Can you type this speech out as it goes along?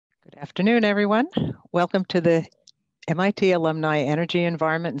Afternoon, everyone. Welcome to the MIT Alumni Energy,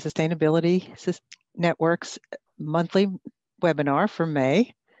 Environment, and Sustainability Network's monthly webinar for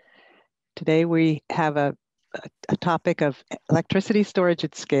May. Today we have a topic of electricity storage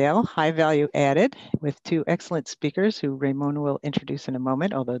at scale, high value added, with two excellent speakers who Ramon will introduce in a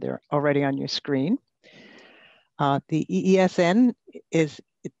moment, although they're already on your screen. The EESN is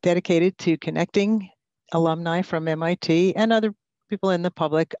dedicated to connecting alumni from MIT and other people in the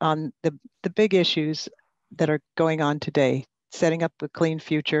public on the big issues that are going on today, setting up a clean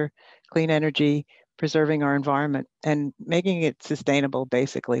future, clean energy, preserving our environment, and making it sustainable,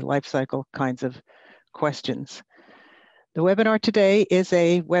 basically, life cycle kinds of questions. The webinar today is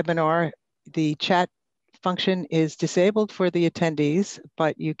a webinar. The chat function is disabled for the attendees,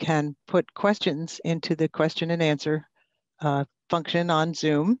 but you can put questions into the question and answer function on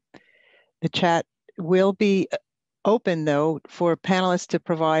Zoom. The chat will be open, though, for panelists to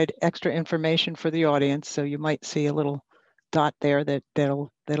provide extra information for the audience. So you might see a little dot there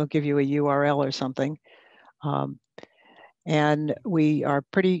that'll give you a URL or something. And we are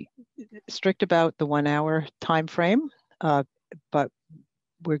pretty strict about the 1 hour time frame, but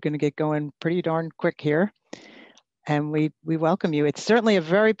we're going to get going pretty darn quick here. And we welcome you. It's certainly a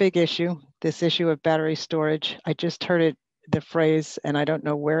very big issue, this issue of battery storage. I just heard the phrase, and I don't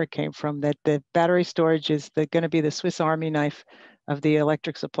know where it came from, that the battery storage is going to be the Swiss Army knife of the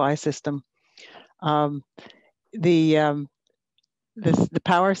electric supply system. The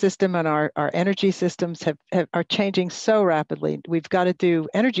power system and our energy systems are changing so rapidly. We've got to do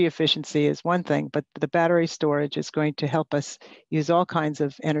energy efficiency is one thing, but the battery storage is going to help us use all kinds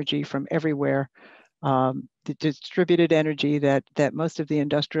of energy from everywhere. The distributed energy that most of the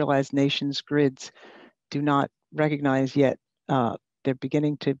industrialized nations' grids do not recognize yet. They're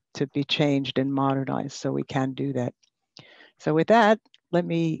beginning to be changed and modernized, so we can do that. So with that, let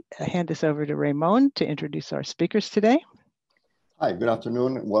me hand this over to Ramon to introduce our speakers today. Hi, good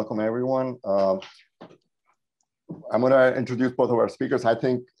afternoon. Welcome, everyone. I'm going to introduce both of our speakers. I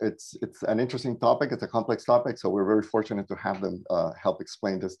think it's an interesting topic. It's a complex topic, so we're very fortunate to have them help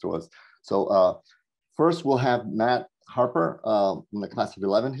explain this to us. So first, we'll have Matt Harper from the class of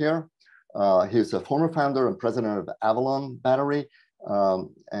 11 here. He's a former founder and president of Avalon Battery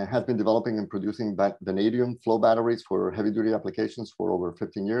and has been developing and producing vanadium flow batteries for heavy-duty applications for over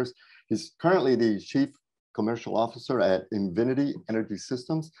 15 years. He's currently the chief commercial officer at Invinity Energy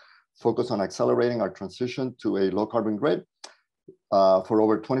Systems, focused on accelerating our transition to a low-carbon grid. For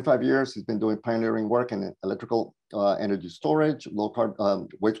over 25 years, he's been doing pioneering work in electrical energy storage, low-carbon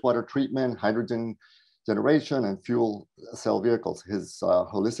wastewater treatment, hydrogen generation, and fuel cell vehicles. His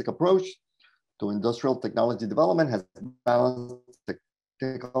holistic approach to industrial technology development has balanced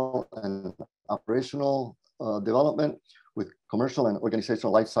technical and operational development with commercial and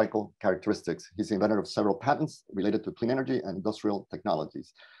organizational life cycle characteristics. He's the inventor of several patents related to clean energy and industrial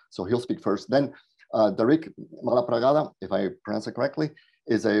technologies. So he'll speak first. Then Dharik Mallapragada, if I pronounce it correctly,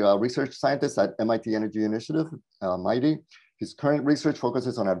 is a research scientist at MIT Energy Initiative, MITei. His current research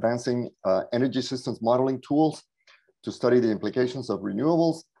focuses on advancing energy systems modeling tools to study the implications of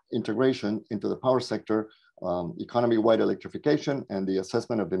renewables integration into the power sector, economy-wide electrification, and the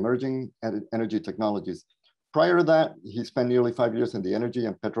assessment of emerging energy technologies. Prior to that, he spent nearly 5 years in the energy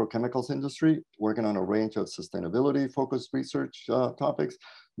and petrochemicals industry, working on a range of sustainability-focused research topics.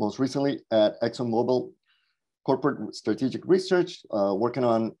 Most recently at ExxonMobil Corporate Strategic Research, working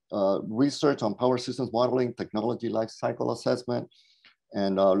on research on power systems modeling, technology life cycle assessment,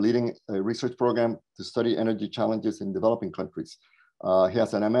 and leading a research program to study energy challenges in developing countries. He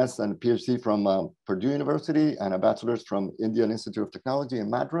has an MS and PhD from Purdue University and a bachelor's from Indian Institute of Technology in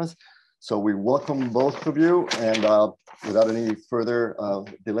Madras. So we welcome both of you, and without any further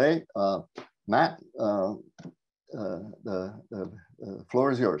delay, Matt, the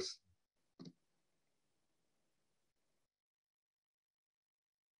floor is yours.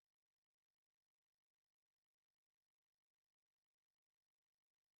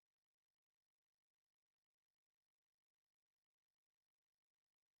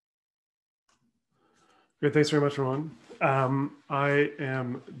 Great, thanks very much, Ramon. I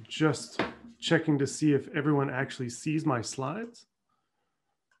am just checking to see if everyone actually sees my slides.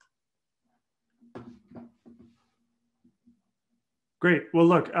 Great. Well,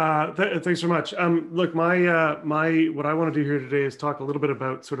 look, thanks so much. Look, what I want to do here today is talk a little bit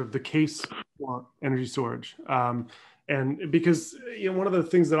about sort of the case for energy storage. And because one of the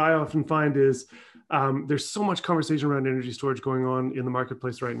things that I often find is there's so much conversation around energy storage going on in the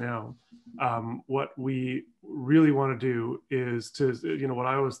marketplace right now. What we really want to do is to, what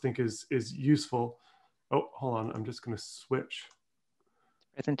I always think is useful. Oh, hold on, I'm just going to switch.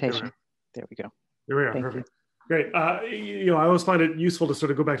 presentation. There we go. Here we are. Thank Perfect. Great. I always find it useful to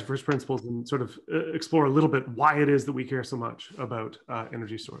sort of go back to first principles and sort of explore a little bit why it is that we care so much about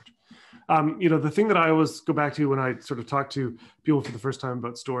energy storage. The thing that I always go back to when I sort of talk to people for the first time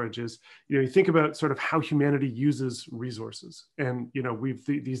about storage is, you think about sort of how humanity uses resources. And,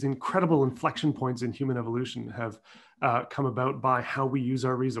 these incredible inflection points in human evolution have come about by how we use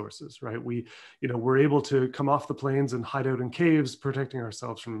our resources, right? We're able to come off the plains and hide out in caves, protecting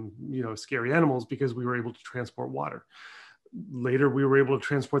ourselves from, scary animals because we were able to transport water. Later, we were able to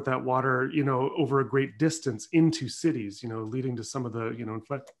transport that water, over a great distance into cities, leading to some of the,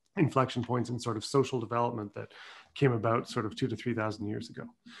 inflection points in sort of social development that came about sort of 2,000 to 3,000 years ago.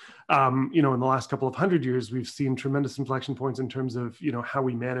 In the last couple of 100 years, we've seen tremendous inflection points in terms of, how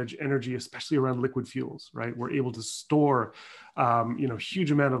we manage energy, especially around liquid fuels, right? We're able to store,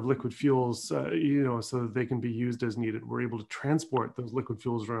 huge amount of liquid fuels, so that they can be used as needed. We're able to transport those liquid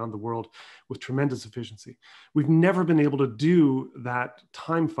fuels around the world with tremendous efficiency. We've never been able to do that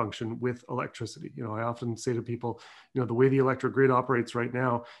time function with electricity. I often say to people, the way the electric grid operates right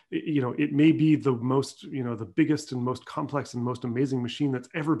now, it may be the most, the biggest and most complex and most amazing machine that's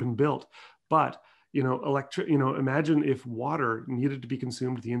ever been built. But, imagine if water needed to be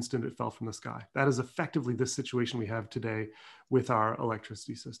consumed the instant it fell from the sky. That is effectively the situation we have today with our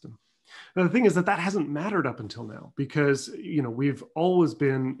electricity system. Now, the thing is that hasn't mattered up until now because, we've always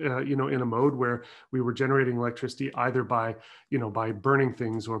been, in a mode where we were generating electricity either by, by burning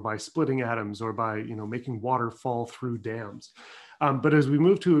things or by splitting atoms or by, making water fall through dams. But as we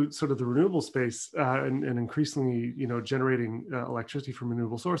move to sort of the renewable space and increasingly, generating electricity from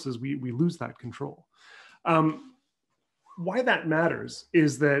renewable sources, we lose that control. Why that matters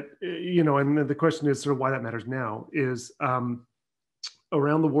is that, and the question is sort of why that matters now is,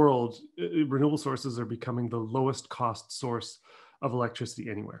 around the world, renewable sources are becoming the lowest cost source of electricity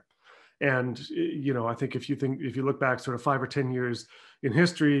anywhere. And, I think if you look back sort of 5 or 10 years in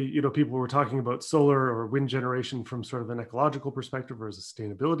history, people were talking about solar or wind generation from sort of an ecological perspective or as a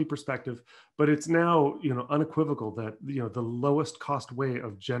sustainability perspective, but it's now, unequivocal that, the lowest cost way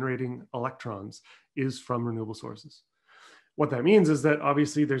of generating electrons is from renewable sources. What that means is that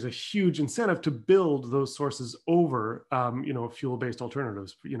obviously there's a huge incentive to build those sources over, fuel-based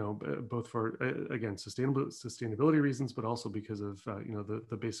alternatives, both for, again, sustainability reasons, but also because of,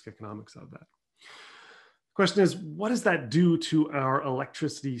 the basic economics of that. The question is, what does that do to our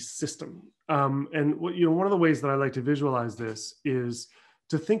electricity system? And one of the ways that I like to visualize this is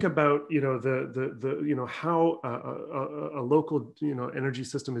to think about, how a local, energy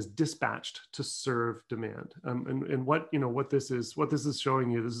system is dispatched to serve demand. And what this is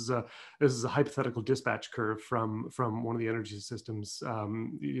showing you, this is a hypothetical dispatch curve from one of the energy systems,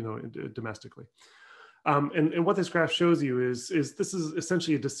 domestically. And what this graph shows you is this is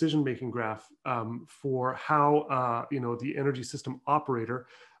essentially a decision-making graph for how, the energy system operator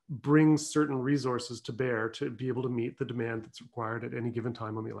brings certain resources to bear to be able to meet the demand that's required at any given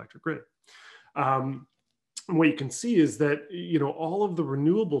time on the electric grid. And what you can see is that, all of the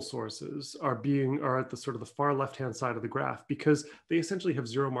renewable sources are at the sort of the far left-hand side of the graph because they essentially have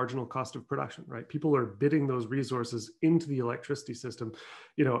zero marginal cost of production, right? People are bidding those resources into the electricity system,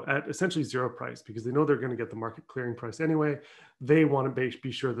 at essentially zero price because they know they're going to get the market clearing price anyway. They want to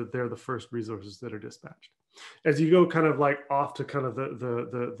be sure that they're the first resources that are dispatched. As you go kind of like off to kind of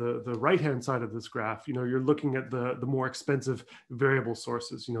the right-hand side of this graph, you're looking at the more expensive variable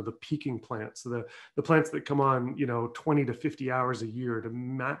sources, the peaking plants, the plants that come on, 20 to 50 hours a year to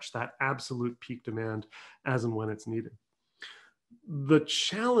match that absolute peak demand as and when it's needed. The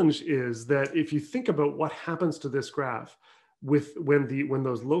challenge is that if you think about what happens to this graph when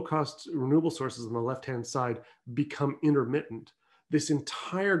those low-cost renewable sources on the left-hand side become intermittent, this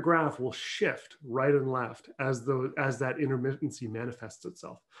entire graph will shift right and left as that intermittency manifests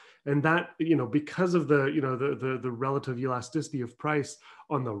itself. And that, because of the relative elasticity of price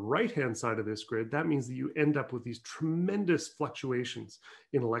on the right-hand side of this grid, that means that you end up with these tremendous fluctuations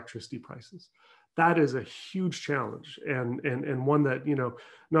in electricity prices. That is a huge challenge and one that,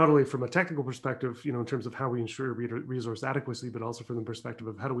 not only from a technical perspective, in terms of how we ensure resource adequacy, but also from the perspective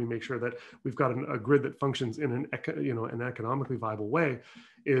of how do we make sure that we've got a grid that functions in an economically viable way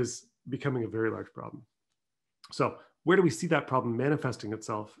is becoming a very large problem. So where do we see that problem manifesting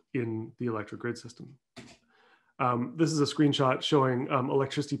itself in the electric grid system? This is a screenshot showing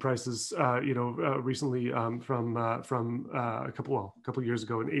electricity prices, recently from a couple years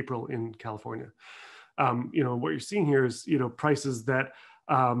ago in April in California. What you're seeing here is prices that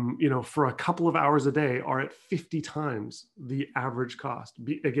for a couple of hours a day are at 50 times the average cost.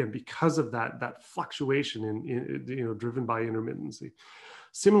 Again, because of that fluctuation in driven by intermittency.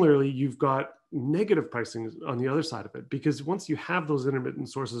 Similarly, you've got negative pricing on the other side of it, because once you have those intermittent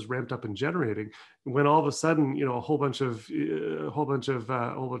sources ramped up and generating, when all of a sudden, you know, a whole bunch of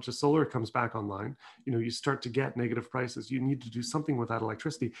solar comes back online, you know, you start to get negative prices. You need to do something with that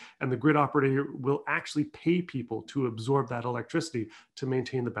electricity, and the grid operator will actually pay people to absorb that electricity to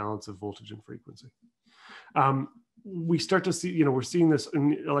maintain the balance of voltage and frequency. We start to see, you know, we're seeing this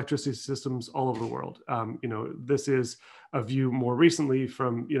in electricity systems all over the world. You know, this is a view more recently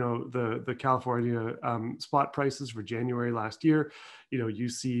from, you know, the California spot prices for January last year. You know, you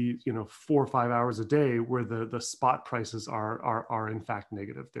see, you know, 4 or 5 hours a day where the spot prices are in fact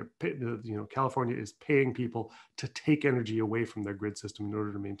negative. You know, California is paying people to take energy away from their grid system in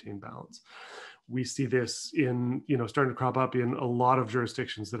order to maintain balance. We see this in, you know, starting to crop up in a lot of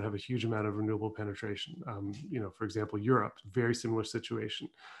jurisdictions that have a huge amount of renewable penetration. You know, for example, Europe, very similar situation.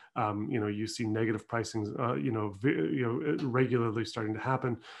 You know, you see negative pricing, you know, regularly starting to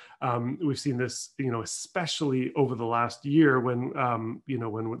happen. We've seen this, you know, especially over the last year when, you know,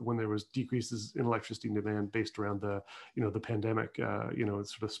 when there was decreases in electricity demand based around the, you know, the pandemic, you know,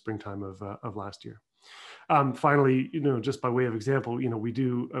 sort of springtime of last year. Finally, you know, just by way of example, you know, we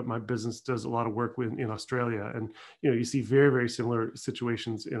do, my business does a lot of work in Australia, and, you know, you see very, very similar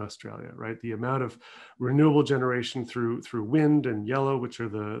situations in Australia, right? The amount of renewable generation through wind and yellow, which are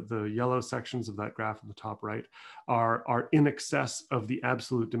the yellow sections of that graph in the top right, are in excess of the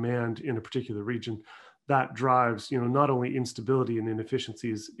absolute demand in a particular region. That drives, you know, not only instability and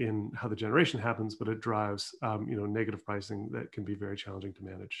inefficiencies in how the generation happens, but it drives, you know, negative pricing that can be very challenging to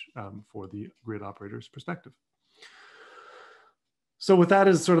manage for the grid operator's perspective. So with that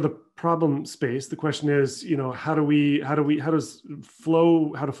as sort of the problem space, the question is, you know, how do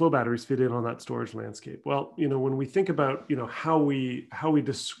flow batteries fit in on that storage landscape? Well, you know, when we think about, you know, how we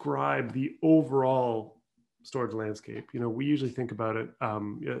describe the overall storage landscape, you know, we usually think about it,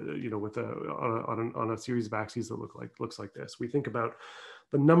 you know, with on a series of axes that looks like this. We think about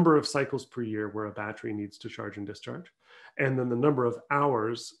the number of cycles per year where a battery needs to charge and discharge, and then the number of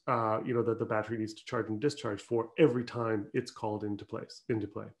hours, you know, that the battery needs to charge and discharge for every time it's called into play.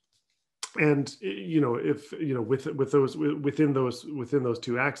 And, you know, if, you know, within those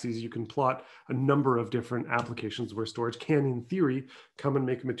two axes, you can plot a number of different applications where storage can, in theory, come and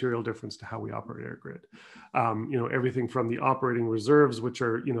make a material difference to how we operate our grid. You know, everything from the operating reserves, which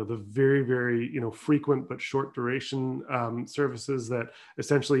are, you know, the very, very, you know, frequent but short duration services that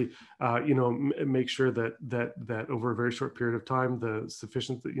essentially, you know, make sure that over a very short period of time, there's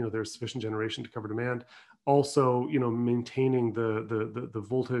sufficient generation to cover demand. Also, you know, maintaining the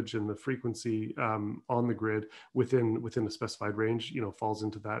voltage and the frequency on the grid within a specified range, you know, falls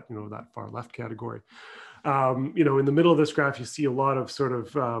into that, you know, that far left category. You know, in the middle of this graph, you see a lot of sort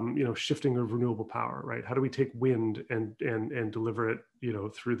of, you know, shifting of renewable power, right? How do we take wind and deliver it, you know,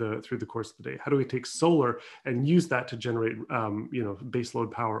 through the course of the day? How do we take solar and use that to generate, you know,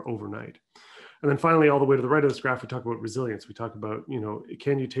 baseload power overnight? And then finally, all the way to the right of this graph, we talk about resilience. We talk about, you know,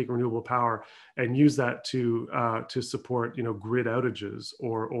 can you take renewable power and use that to support, you know, grid outages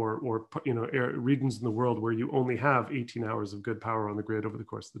or you know, regions in the world where you only have 18 hours of good power on the grid over the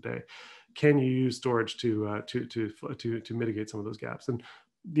course of the day? Can you use storage to mitigate some of those gaps? And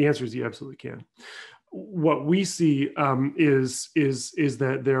the answer is you absolutely can. What we see is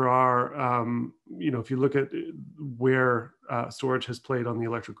that there are, you know, if you look at where storage has played on the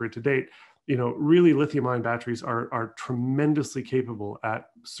electric grid to date, you know, really lithium-ion batteries are tremendously capable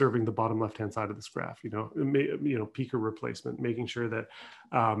at serving the bottom left-hand side of this graph. You know, peaker replacement, making sure that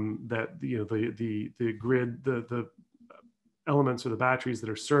that, you know, the grid, the elements or the batteries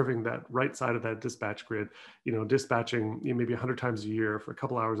that are serving that right side of that dispatch grid, you know, dispatching, you know, maybe 100 times a year for a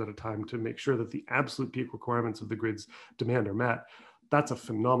couple hours at a time to make sure that the absolute peak requirements of the grid's demand are met. That's a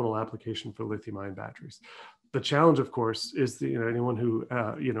phenomenal application for lithium-ion batteries. The challenge, of course, is you know, anyone who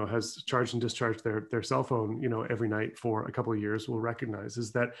you know, has charged and discharged their cell phone, you know, every night for a couple of years will recognize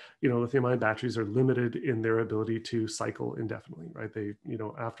is that, you know, lithium-ion batteries are limited in their ability to cycle indefinitely, right? They, you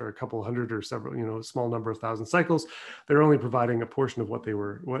know, after a couple hundred or several, you know, a small number of thousand cycles, they're only providing a portion of what they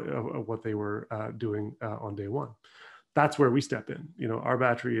were doing on day one. That's where we step in. You know, our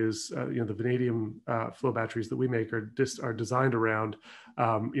battery is, you know, the vanadium flow batteries that we make are designed around,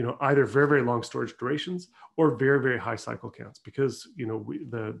 you know, either very, very long storage durations or very, very high cycle counts, because, you know,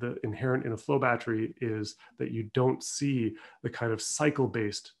 the inherent in a flow battery is that you don't see the kind of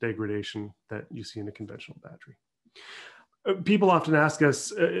cycle-based degradation that you see in a conventional battery. People often ask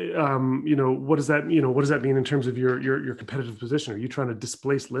us, what does that, what does that mean in terms of your competitive position? Are you trying to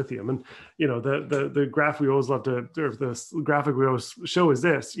displace lithium? And, the graph we always love to, or the graphic we always show is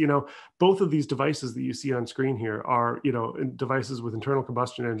this, both of these devices that you see on screen here are, devices with internal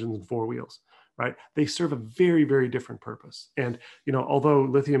combustion engines and four wheels. Right? They serve a very, very different purpose. And, although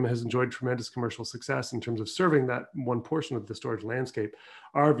lithium has enjoyed tremendous commercial success in terms of serving that one portion of the storage landscape,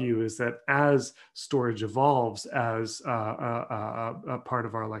 our view is that as storage evolves as a part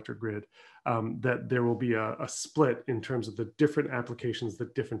of our electric grid, that there will be a split in terms of the different applications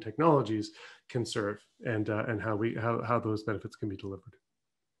that different technologies can serve, and how those benefits can be delivered.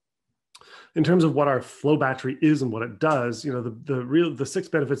 In terms of what our flow battery is and what it does, the 6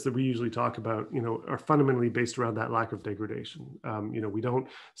 benefits that we usually talk about, are fundamentally based around that lack of degradation. We don't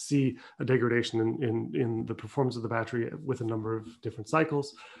see a degradation in the performance of the battery with a number of different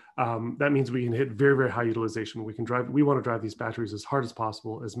cycles. That means we can hit very, very high utilization. We want to drive these batteries as hard as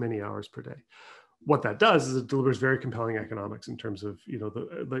possible, as many hours per day. What that does is it delivers very compelling economics in terms of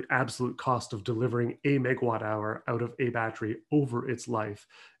the absolute cost of delivering a megawatt hour out of a battery over its life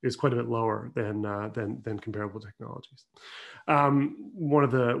is quite a bit lower than comparable technologies. One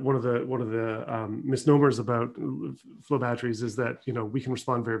of the misnomers about flow batteries is that we can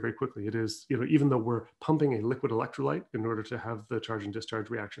respond very, very quickly. It is even though we're pumping a liquid electrolyte in order to have the charge and discharge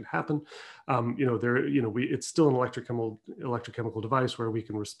reaction happen, it's still an electrochemical device where we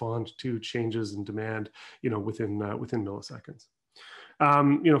can respond to changes in demand, within milliseconds.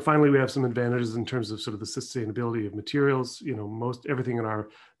 Finally, we have some advantages in terms of sort of the sustainability of materials. Everything in our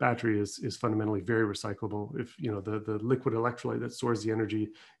battery is fundamentally very recyclable. If the liquid electrolyte that stores the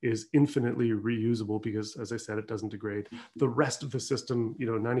energy is infinitely reusable because, as I said, it doesn't degrade. The rest of the system,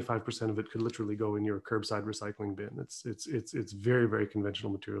 95% of it could literally go in your curbside recycling bin. It's very, very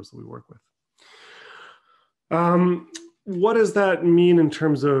conventional materials that we work with. What does that mean in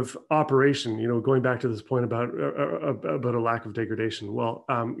terms of operation? Going back to this point about a lack of degradation. Well,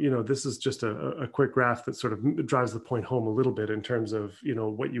 this is just a quick graph that sort of drives the point home a little bit in terms of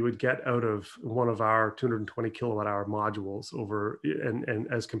what you would get out of one of our 220 kilowatt hour modules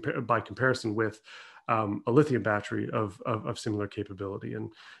by comparison with a lithium battery of similar capability.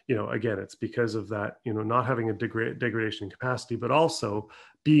 And again, it's because of that not having a degradation in capacity, but also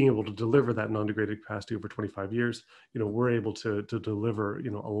being able to deliver that non-degraded capacity over 25 years. We're able to deliver a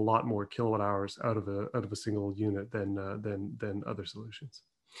lot more kilowatt hours out of a single unit than other solutions.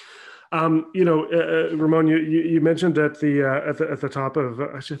 Ramon, you mentioned at the top of,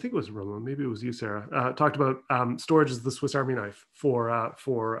 actually, I think it was Ramon, maybe it was you, Sarah, talked about storage as the Swiss Army knife for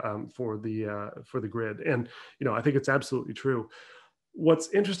the grid, and I think it's absolutely true. What's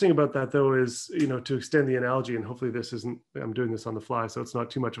interesting about that, though, is to extend the analogy, and hopefully this isn't, I'm doing this on the fly, so it's not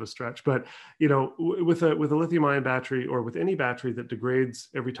too much of a stretch, but with a lithium-ion battery or with any battery that degrades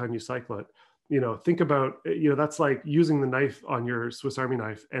every time you cycle it. Think about, that's like using the knife on your Swiss Army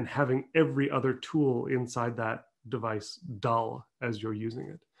knife and having every other tool inside that device dull as you're using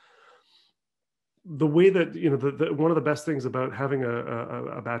it. The way that, one of the best things about having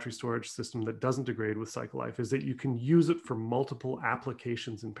a battery storage system that doesn't degrade with cycle life is that you can use it for multiple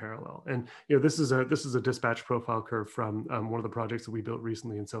applications in parallel. And, this is a dispatch profile curve from one of the projects that we built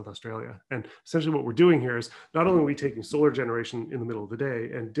recently in South Australia. And essentially what we're doing here is not only are we taking solar generation in the middle of the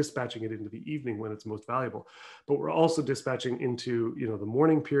day and dispatching it into the evening when it's most valuable, but we're also dispatching into, the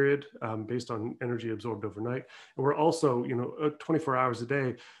morning period based on energy absorbed overnight. And we're also, 24 hours a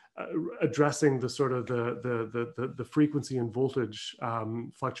day, addressing the sort of the frequency and voltage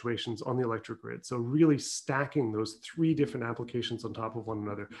fluctuations on the electric grid. So really stacking those 3 different applications on top of one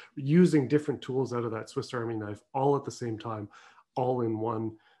another, using different tools out of that Swiss Army knife all at the same time, all in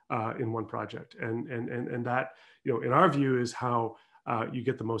one project. And that, in our view, is how you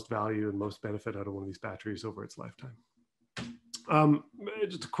get the most value and most benefit out of one of these batteries over its lifetime.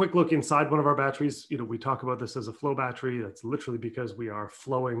 Just a quick look inside one of our batteries. We talk about this as a flow battery. That's literally because we are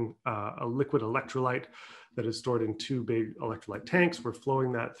flowing a liquid electrolyte that is stored in 2 big electrolyte tanks. We're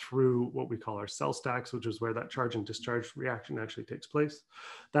flowing that through what we call our cell stacks, which is where that charge and discharge reaction actually takes place.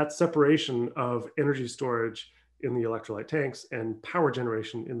 That separation of energy storage in the electrolyte tanks and power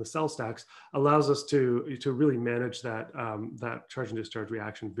generation in the cell stacks allows us to really manage that charge and discharge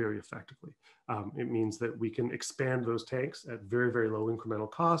reaction very effectively. It means that we can expand those tanks at very, very low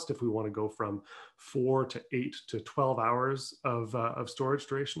incremental cost if we want to go from 4 to 8 to 12 hours of storage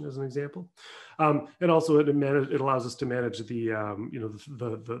duration, as an example. And also it allows us to manage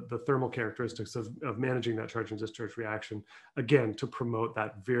the thermal characteristics of managing that charge and discharge reaction, again, to promote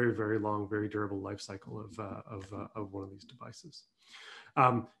that very, very long, very durable life cycle of one of these devices.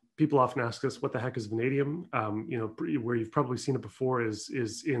 people often ask us, what the heck is vanadium? Where you've probably seen it before is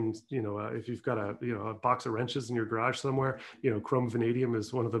in, if you've got a box of wrenches in your garage somewhere, chrome vanadium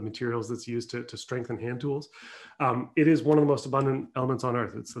is one of the materials that's used to strengthen hand tools. It is one of the most abundant elements on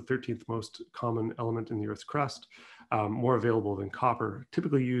Earth. It's the 13th most common element in the Earth's crust. More available than copper,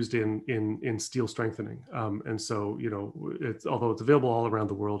 typically used in steel strengthening. And so, although it's available all around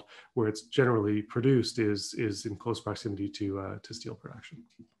the world, where it's generally produced is in close proximity to steel production.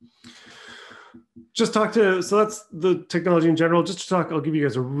 So that's the technology in general. Just to talk, I'll give you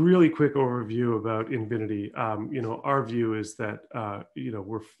guys a really quick overview about Invinity. Our view is that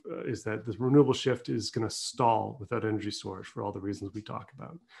this renewable shift is going to stall without energy storage for all the reasons we talk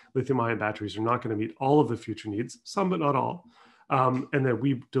about. Lithium-ion batteries are not going to meet all of the future needs, some but not all, and that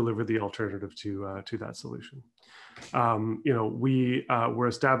we deliver the alternative to that solution. We were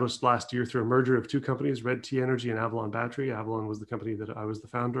established last year through a merger of two companies, RedT Energy and Avalon Battery. Avalon was the company that I was the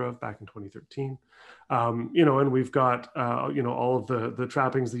founder of back in 2013. And we've got, all of the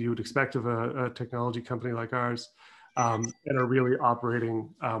trappings that you would expect of a technology company like ours, and are really operating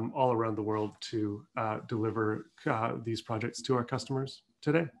all around the world to deliver these projects to our customers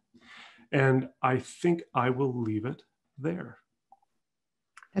today. And I think I will leave it there.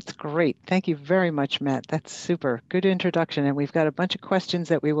 That's great. Thank you very much, Matt. That's super. Good introduction. And we've got a bunch of questions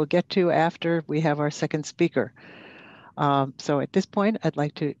that we will get to after we have our second speaker. So at this point, I'd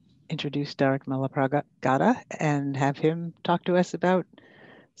like to introduce Dharik Mallapragada and have him talk to us about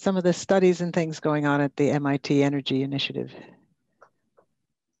some of the studies and things going on at the MIT Energy Initiative.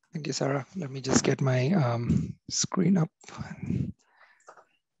 Thank you, Sarah. Let me just get my screen up.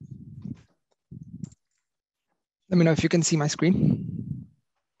 Let me know if you can see my screen.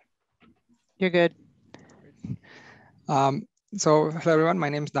 You're good. So hello everyone, my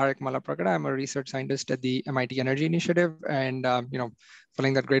name is Dharik Mallapragada. I'm a research scientist at the MIT Energy Initiative. And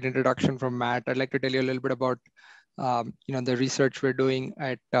following that great introduction from Matt, I'd like to tell you a little bit about the research we're doing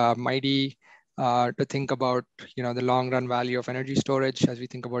at MITei to think about the long run value of energy storage as we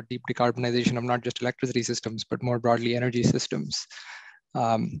think about deep decarbonization of not just electricity systems, but more broadly energy systems.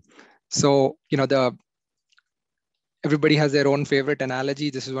 Everybody has their own favorite analogy.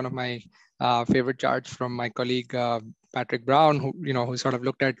 This is one of my favorite charts from my colleague Patrick Brown, who sort of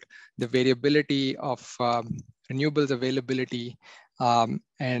looked at the variability of renewables availability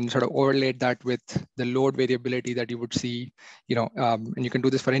and sort of overlaid that with the load variability that you would see, and you can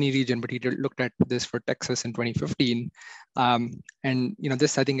do this for any region, but he looked at this for Texas in 2015.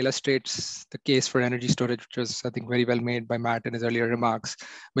 This I think illustrates the case for energy storage, which was I think very well made by Matt in his earlier remarks,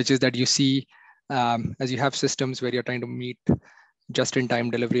 which is that you see as you have systems where you're trying to meet just-in-time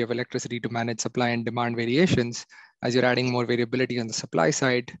delivery of electricity to manage supply and demand variations, as you're adding more variability on the supply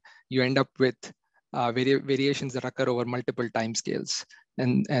side, you end up with variations that occur over multiple timescales.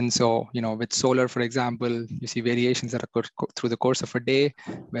 And so, with solar, for example, you see variations that occur through the course of a day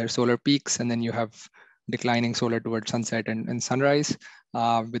where solar peaks, and then you have declining solar towards sunset and sunrise.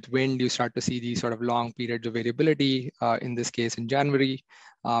 With wind, you start to see these sort of long periods of variability, in this case in January.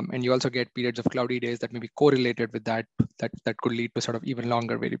 And you also get periods of cloudy days that may be correlated with that could lead to sort of even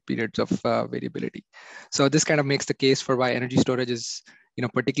longer periods of variability. So this kind of makes the case for why energy storage is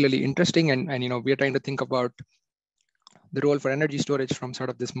particularly interesting. And we are trying to think about the role for energy storage from sort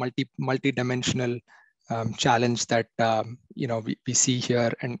of this multi-dimensional challenge that we see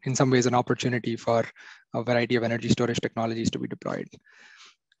here, and in some ways an opportunity for a variety of energy storage technologies to be deployed.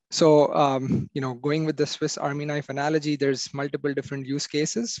 So, going with the Swiss Army knife analogy, there's multiple different use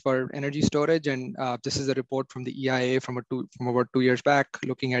cases for energy storage. And this is a report from the EIA from about 2 years back,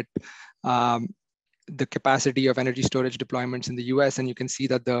 looking at the capacity of energy storage deployments in the US. And you can see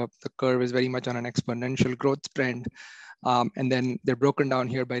that the curve is very much on an exponential growth trend. And then they're broken down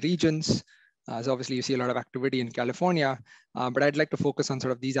here by regions. So obviously you see a lot of activity in California, but I'd like to focus on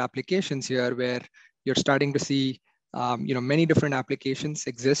sort of these applications here where you're starting to see many different applications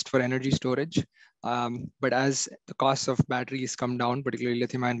exist for energy storage. But as the costs of batteries come down, particularly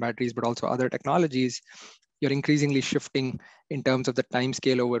lithium-ion batteries, but also other technologies, you're increasingly shifting in terms of the time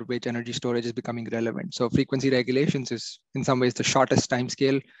scale over which energy storage is becoming relevant. So frequency regulations is in some ways the shortest time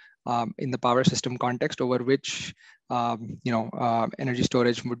scale in the power system context over which energy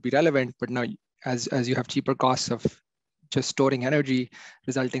storage would be relevant. But now as you have cheaper costs of just storing energy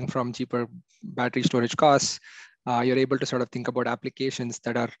resulting from cheaper battery storage costs, you're able to sort of think about applications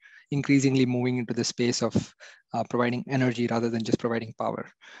that are increasingly moving into the space of providing energy rather than just providing power.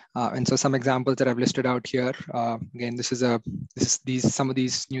 And so some examples that I've listed out here, again, some of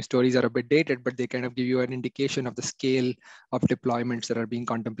these new stories are a bit dated, but they kind of give you an indication of the scale of deployments that are being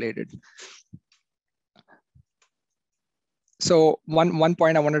contemplated. So one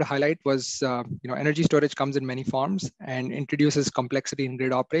point I wanted to highlight was, energy storage comes in many forms and introduces complexity in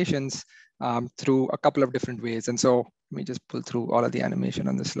grid operations through a couple of different ways. And so let me just pull through all of the animation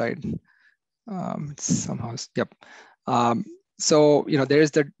on this slide. It's somehow, yep. So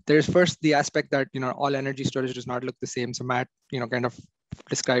there's first the aspect that all energy storage does not look the same. So Matt kind of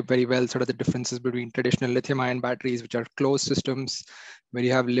described very well sort of the differences between traditional lithium-ion batteries, which are closed systems where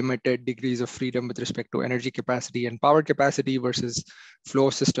you have limited degrees of freedom with respect to energy capacity and power capacity, versus flow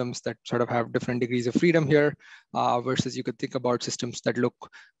systems that sort of have different degrees of freedom here, versus you could think about systems that look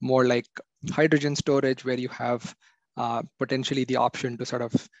more like hydrogen storage, where you have potentially the option to sort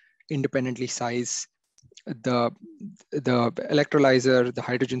of independently size the electrolyzer, the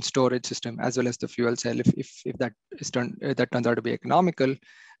hydrogen storage system, as well as the fuel cell, if that turns out to be economical,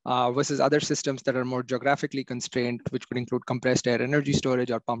 versus other systems that are more geographically constrained, which could include compressed air energy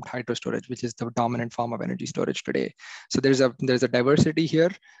storage or pumped hydro storage, which is the dominant form of energy storage today. So there's a diversity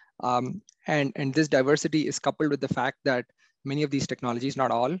here, and this diversity is coupled with the fact that many of these technologies,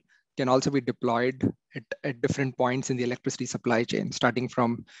 not all, can also be deployed at different points in the electricity supply chain, starting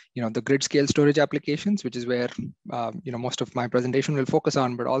from the grid scale storage applications, which is where most of my presentation will focus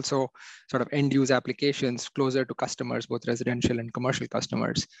on, but also sort of end use applications closer to customers, both residential and commercial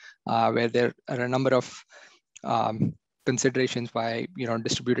customers, where there are a number of considerations why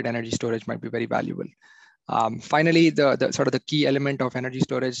distributed energy storage might be very valuable. Finally, the sort of the key element of energy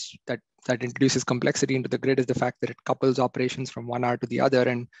storage that introduces complexity into the grid is the fact that it couples operations from one hour to the other.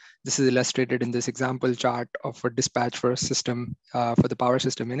 And this is illustrated in this example chart of a dispatch for a system, for the power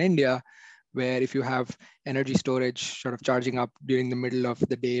system in India, where if you have energy storage sort of charging up during the middle of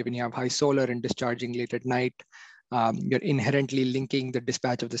the day when you have high solar and discharging late at night, you're inherently linking the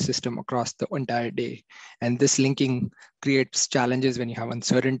dispatch of the system across the entire day. And this linking creates challenges when you have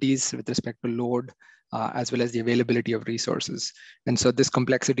uncertainties with respect to load, as well as the availability of resources. And so this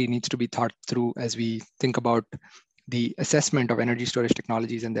complexity needs to be thought through as we think about the assessment of energy storage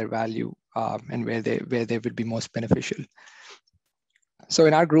technologies and their value, and where they would be most beneficial. So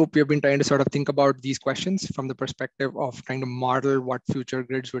in our group, we've been trying to sort of think about these questions from the perspective of trying to model what future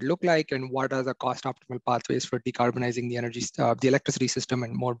grids would look like and what are the cost optimal pathways for decarbonizing the electricity system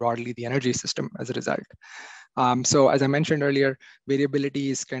and more broadly the energy system as a result. So as I mentioned earlier, variability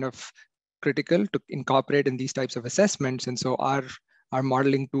is kind of critical to incorporate in these types of assessments. And so our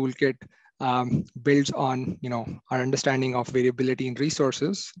modeling toolkit builds on our understanding of variability in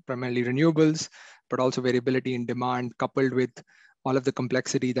resources, primarily renewables, but also variability in demand coupled with all of the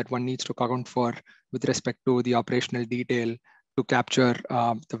complexity that one needs to account for with respect to the operational detail to capture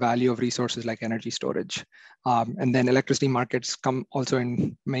the value of resources like energy storage. And then electricity markets come also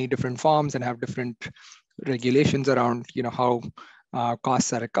in many different forms and have different regulations around how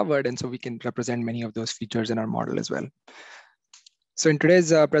costs are recovered. And so we can represent many of those features in our model as well. So in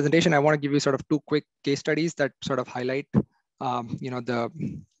today's presentation, I want to give you sort of two quick case studies that sort of highlight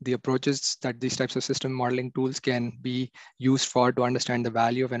the approaches that these types of system modeling tools can be used for to understand the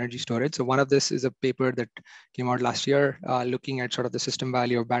value of energy storage. So one of this is a paper that came out last year looking at sort of the system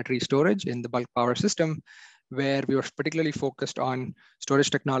value of battery storage in the bulk power system, where we were particularly focused on storage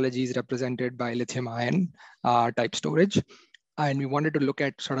technologies represented by lithium-ion type storage. And we wanted to look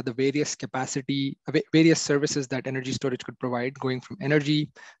at sort of the various services that energy storage could provide, going from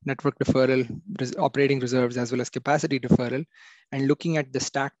energy, network deferral, operating reserves, as well as capacity deferral, and looking at the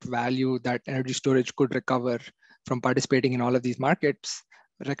stacked value that energy storage could recover from participating in all of these markets,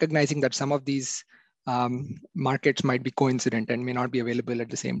 recognizing that some of these markets might be coincident and may not be available at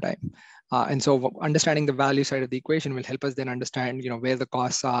the same time. And so understanding the value side of the equation will help us then understand where the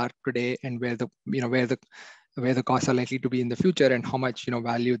costs are today and where the costs are likely to be in the future and how much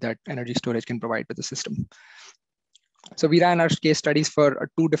value that energy storage can provide to the system. So we ran our case studies for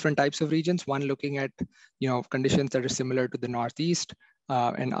two different types of regions, one looking at conditions that are similar to the Northeast,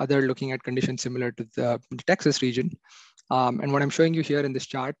 and other looking at conditions similar to the Texas region. And what I'm showing you here in this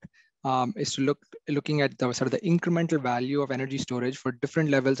chart is to looking at the sort of the incremental value of energy storage for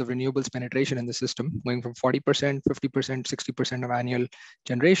different levels of renewables penetration in the system, going from 40%, 50%, 60% of annual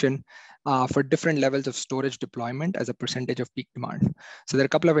generation for different levels of storage deployment as a percentage of peak demand. So there are a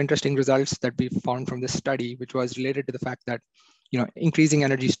couple of interesting results that we found from this study, which was related to the fact that increasing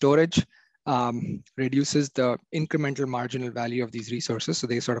energy storage reduces the incremental marginal value of these resources. So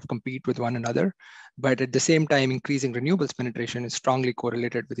they sort of compete with one another. But at the same time, increasing renewables penetration is strongly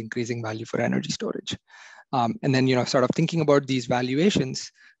correlated with increasing value for energy storage. And then, sort of thinking about these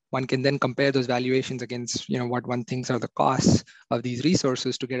valuations, one can then compare those valuations against, what one thinks are the costs of these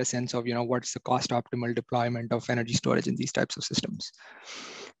resources to get a sense of, what's the cost optimal deployment of energy storage in these types of systems.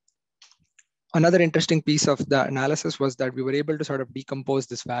 Another interesting piece of the analysis was that we were able to sort of decompose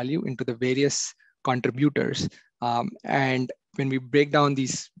this value into the various contributors. And when we break down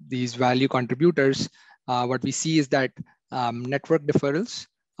these value contributors, what we see is that network deferrals,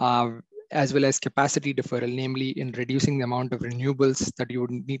 as well as capacity deferral, namely in reducing the amount of renewables that you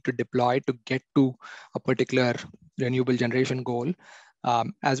would need to deploy to get to a particular renewable generation goal,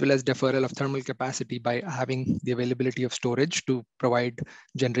 as well as deferral of thermal capacity by having the availability of storage to provide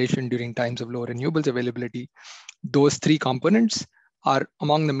generation during times of low renewables availability. Those three components are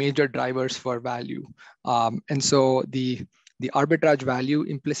among the major drivers for value. And so the arbitrage value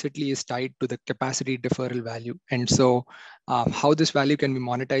implicitly is tied to the capacity deferral value. And so how this value can be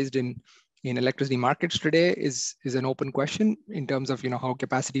monetized in electricity markets today is an open question in terms of how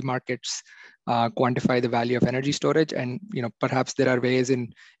capacity markets quantify the value of energy storage, and perhaps there are ways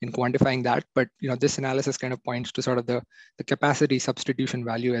in quantifying that, but this analysis kind of points to sort of the capacity substitution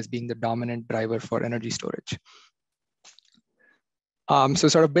value as being the dominant driver for energy storage. So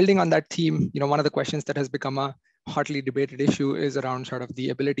sort of building on that theme, one of the questions that has become a hotly debated issue is around sort of the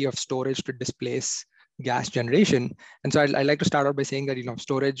ability of storage to displace gas generation. And so I'd like to start out by saying that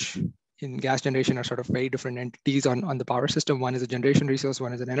storage in gas generation are sort of very different entities on the power system. One is a generation resource,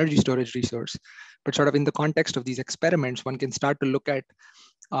 one is an energy storage resource. But sort of in the context of these experiments, one can start to look at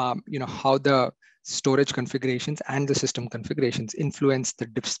how the storage configurations and the system configurations influence the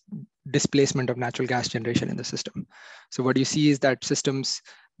displacement of natural gas generation in the system. So what you see is that systems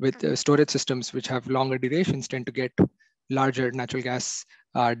with storage systems which have longer durations tend to get larger natural gas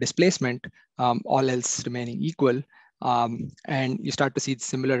displacement, all else remaining equal. And you start to see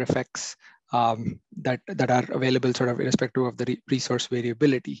similar effects that are available sort of irrespective of the resource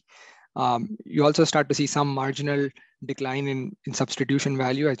variability. You also start to see some marginal decline in substitution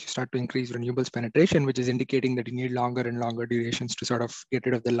value as you start to increase renewables penetration, which is indicating that you need longer and longer durations to sort of get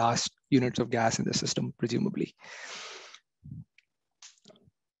rid of the last units of gas in the system, presumably.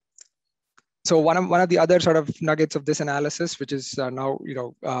 So one of the other sort of nuggets of this analysis, which is now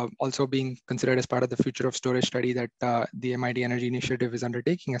also being considered as part of the future of storage study that the MITei Energy Initiative is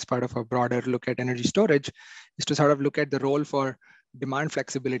undertaking as part of a broader look at energy storage, is to sort of look at the role for demand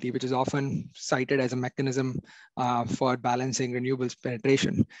flexibility, which is often cited as a mechanism for balancing renewables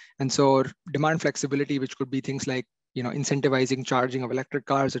penetration. And so demand flexibility, which could be things like incentivizing charging of electric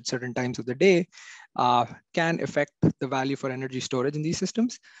cars at certain times of the day, can affect the value for energy storage in these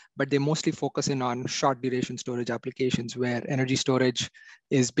systems, but they mostly focus in on short duration storage applications where energy storage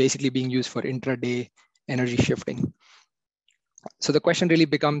is basically being used for intraday energy shifting. So the question really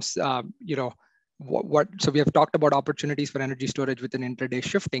becomes, so we have talked about opportunities for energy storage within intraday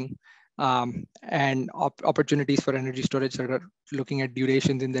shifting, and opportunities for energy storage that are looking at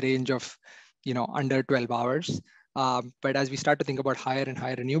durations in the range of under 12 hours. But as we start to think about higher and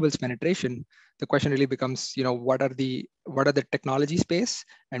higher renewables penetration, the question really becomes, what are the technology space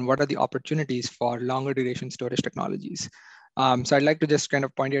and what are the opportunities for longer duration storage technologies? So I'd like to just kind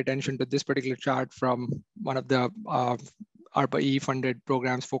of point your attention to this particular chart from one of the ARPA-E funded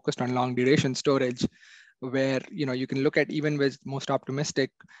programs focused on long duration storage, where you can look at, even with most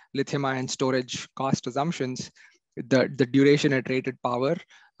optimistic lithium-ion storage cost assumptions, the duration at rated power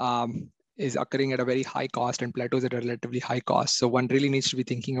is occurring at a very high cost and plateaus at a relatively high cost. So one really needs to be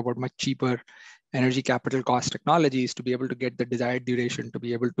thinking about much cheaper energy capital cost technologies to be able to get the desired duration to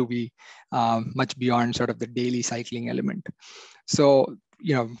be able to be much beyond sort of the daily cycling element. So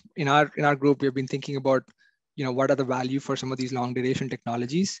in our group, we've been thinking about what are the value for some of these long duration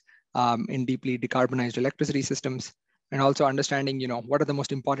technologies in deeply decarbonized electricity systems, and also understanding, what are the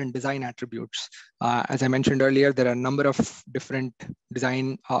most important design attributes. As I mentioned earlier, there are a number of different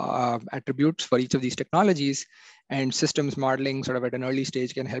design attributes for each of these technologies, and systems modeling sort of at an early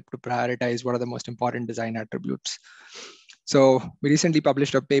stage can help to prioritize what are the most important design attributes. So we recently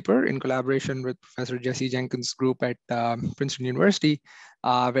published a paper in collaboration with Professor Jesse Jenkins' group at Princeton University,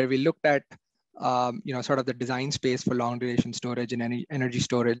 where we looked at sort of the design space for long duration storage and energy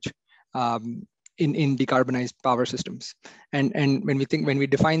storage in decarbonized power systems. And when we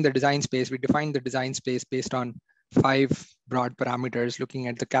define the design space, we define the design space based on 5 broad parameters, looking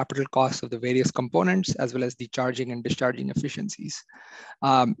at the capital costs of the various components, as well as the charging and discharging efficiencies.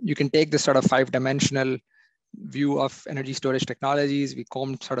 You can take this sort of 5-dimensional view of energy storage technologies. We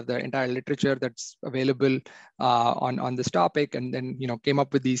combed sort of the entire literature that's available on this topic, and then came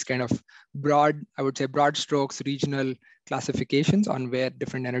up with these kind of broad strokes regional classifications on where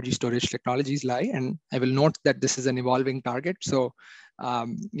different energy storage technologies lie. And I will note that this is an evolving target, so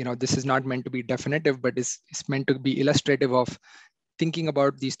this is not meant to be definitive, but it's meant to be illustrative of thinking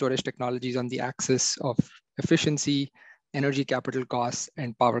about these storage technologies on the axis of efficiency, energy capital costs,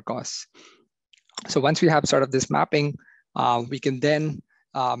 and power costs. So once we have sort of this mapping, we can then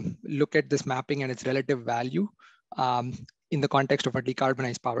look at this mapping and its relative value in the context of a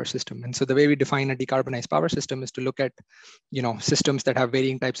decarbonized power system. And so the way we define a decarbonized power system is to look at, systems that have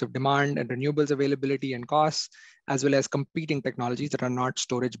varying types of demand and renewables availability and costs, as well as competing technologies that are not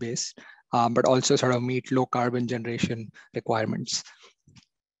storage based, but also sort of meet low carbon generation requirements.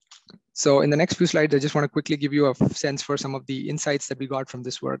 So in the next few slides, I just want to quickly give you a sense for some of the insights that we got from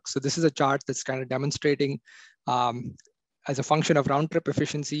this work. So this is a chart that's kind of demonstrating as a function of round trip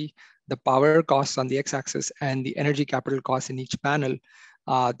efficiency, the power costs on the x-axis and the energy capital costs in each panel,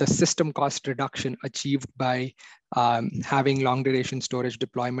 the system cost reduction achieved by having long duration storage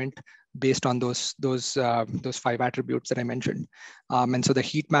deployment based on those 5 attributes that I mentioned. And so the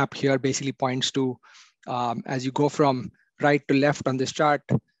heat map here basically points to, as you go from right to left on this chart,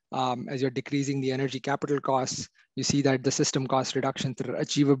 as you're decreasing the energy capital costs, you see that the system cost reductions that are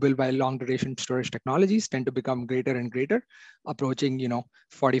achievable by long duration storage technologies tend to become greater and greater, approaching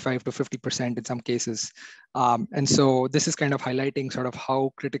 45 to 50% in some cases. And so this is kind of highlighting sort of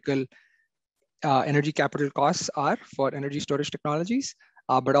how critical energy capital costs are for energy storage technologies,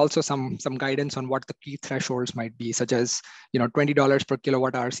 but also some guidance on what the key thresholds might be, such as $20 per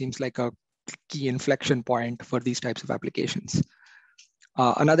kilowatt hour seems like a key inflection point for these types of applications.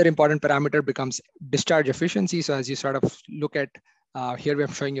 Another important parameter becomes discharge efficiency. So as you sort of look at, here we're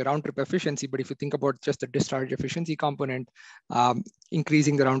showing you round trip efficiency, but if you think about just the discharge efficiency component,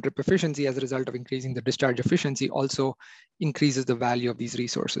 increasing the round trip efficiency as a result of increasing the discharge efficiency also increases the value of these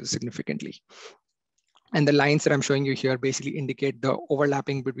resources significantly. And the lines that I'm showing you here basically indicate the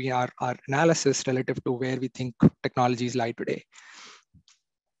overlapping between our analysis relative to where we think technologies lie today.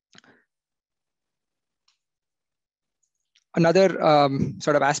 Another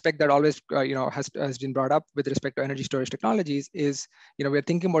sort of aspect that always has been brought up with respect to energy storage technologies is we're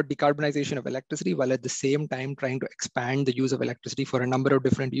thinking about decarbonization of electricity while at the same time trying to expand the use of electricity for a number of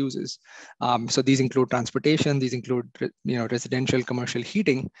different uses. So these include transportation, these include residential, commercial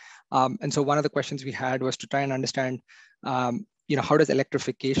heating, and so one of the questions we had was to try and understand how does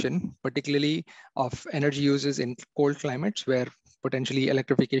electrification, particularly of energy uses in cold climates where potentially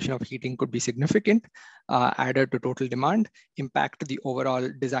electrification of heating could be significant, added to total demand, impact the overall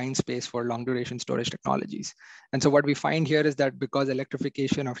design space for long duration storage technologies. And so what we find here is that because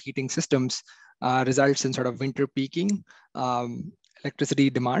electrification of heating systems results in sort of winter peaking electricity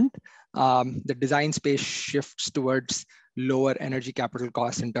demand, the design space shifts towards lower energy capital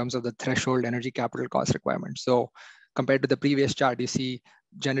costs in terms of the threshold energy capital cost requirements. So compared to the previous chart, you see,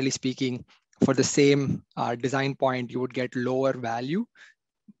 generally speaking, for the same design point, you would get lower value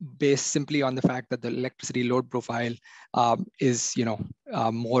based simply on the fact that the electricity load profile is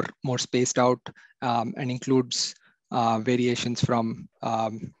more spaced out and includes variations from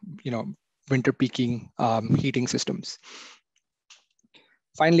winter peaking heating systems.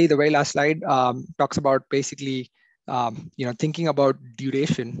 Finally, the very last slide talks about basically thinking about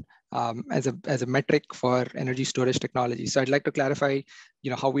duration as a metric for energy storage technology. So I'd like to clarify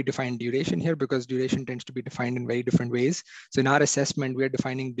how we define duration here, because duration tends to be defined in very different ways. So in our assessment, we're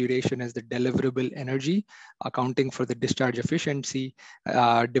defining duration as the deliverable energy, accounting for the discharge efficiency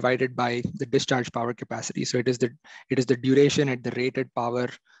divided by the discharge power capacity. So it is the duration at the rated power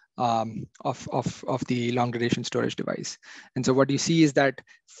of the long duration storage device. And so what you see is that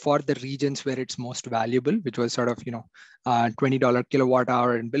for the regions where it's most valuable, which was sort of $20 kilowatt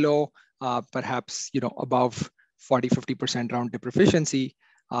hour and below, perhaps above 40-50% round trip efficiency,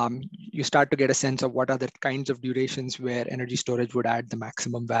 you start to get a sense of what are the kinds of durations where energy storage would add the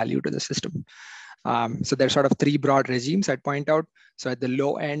maximum value to the system. So there's sort of 3 broad regimes I'd point out. So at the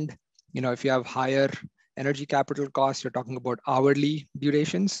low end, if you have higher energy capital costs, you're talking about hourly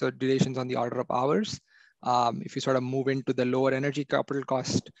durations, so durations on the order of hours. If you sort of move into the lower energy capital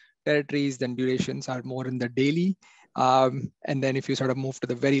cost territories, then durations are more in the daily. And then if you sort of move to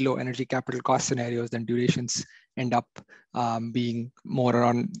the very low energy capital cost scenarios, then durations end up being more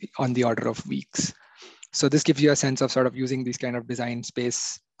on the order of weeks. So this gives you a sense of sort of using these kind of design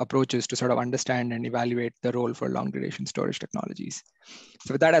space approaches to sort of understand and evaluate the role for long duration storage technologies.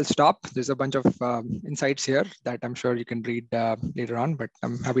 So with that, I'll stop. There's a bunch of insights here that I'm sure you can read later on, but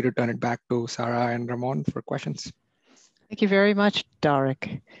I'm happy to turn it back to Sarah and Ramon for questions. Thank you very much,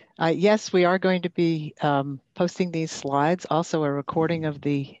 Dharik. Yes, we are going to be posting these slides, also a recording of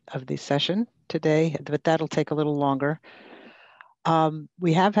the session today, but that'll take a little longer.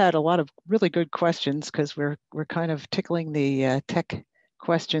 We have had a lot of really good questions because we're kind of tickling the tech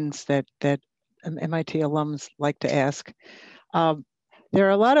questions that MIT alums like to ask. There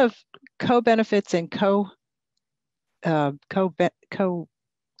are a lot of co-benefits and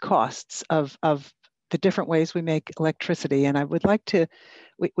costs of the different ways we make electricity. And I would like to,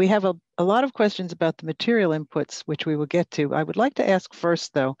 we have a lot of questions about the material inputs, which we will get to. I would like to ask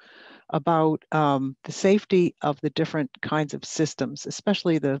first, though, about the safety of the different kinds of systems,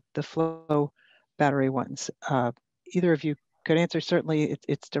 especially the flow battery ones. Either of you could answer. Certainly,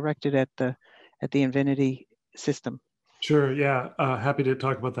 it's directed at the Invinity system. Sure. Yeah. Happy to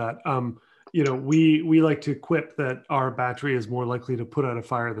talk about that. You know, we like to quip that our battery is more likely to put out a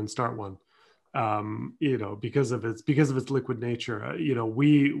fire than start one. You know, because of its liquid nature. You know,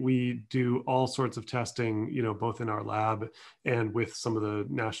 we do all sorts of testing, you know, both in our lab and with some of the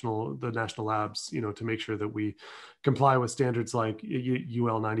national labs, you know, to make sure that we comply with standards like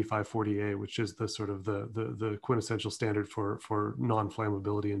UL 9540A, which is the sort of the quintessential standard for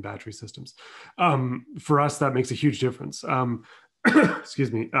non-flammability in battery systems. For us, that makes a huge difference.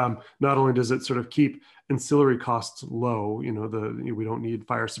 Excuse me. Not only does it sort of keep ancillary costs low, you know, we don't need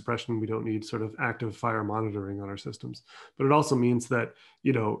fire suppression, we don't need sort of active fire monitoring on our systems, but it also means that,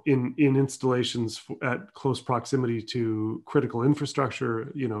 you know, in installations at close proximity to critical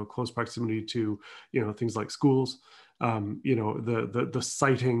infrastructure, you know, close proximity to, you know, things like schools, you know, the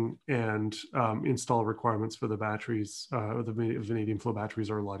siting and install requirements for the batteries, or the vanadium flow batteries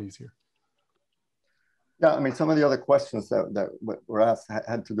are a lot easier. Yeah, I mean, some of the other questions that were asked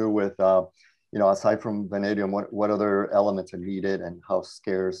had to do with, you know, aside from vanadium, what other elements are needed and how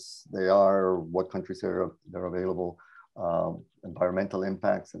scarce they are, or what countries they're available, environmental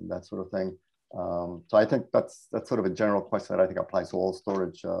impacts and that sort of thing. So I think that's sort of a general question that I think applies to all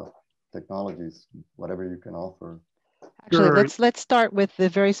storage technologies, whatever you can offer. Actually, Sure. let's start with the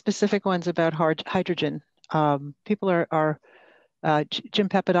very specific ones about hydrogen. People are Jim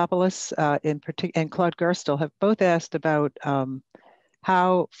Papadopoulos in particular and Claude Gerstel have both asked about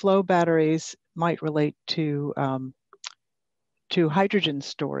how flow batteries might relate to hydrogen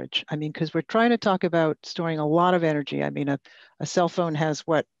storage. I mean, because we're trying to talk about storing a lot of energy. I mean, a cell phone has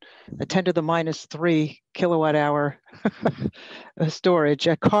what, a 10 to the minus 3 kilowatt hour storage.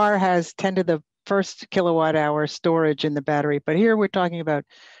 A car has 10 to the first kilowatt hour storage in the battery. But here we're talking about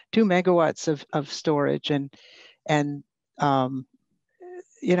 2 megawatts of storage, and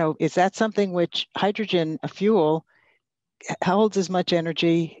you know, is that something which hydrogen, a fuel, holds as much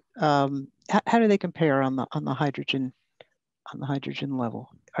energy? How do they compare on the hydrogen level?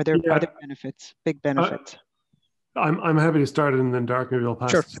 Are there benefits, big benefits? I'm happy to start, and then Dharik, maybe I'll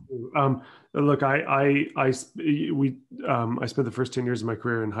pass. Sure. It to you. Look, I spent the first 10 years of my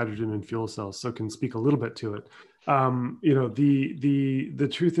career in hydrogen and fuel cells, so can speak a little bit to it. You know, the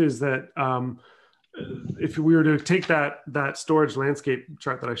truth is that if we were to take that storage landscape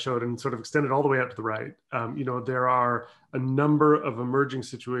chart that I showed and sort of extend it all the way out to the right, you know, there are a number of emerging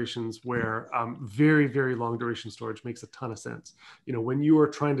situations where very, very long duration storage makes a ton of sense. You know, when you are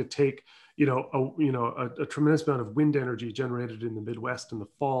trying to take, you know, a tremendous amount of wind energy generated in the Midwest in the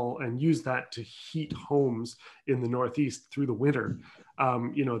fall and use that to heat homes in the Northeast through the winter,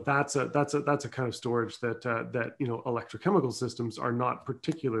 you know, that's a kind of storage that you know, electrochemical systems are not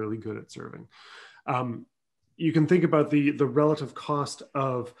particularly good at serving. You can think about the relative cost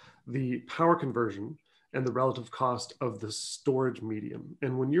of the power conversion and the relative cost of the storage medium.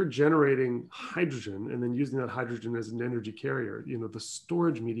 And when you're generating hydrogen and then using that hydrogen as an energy carrier, you know, the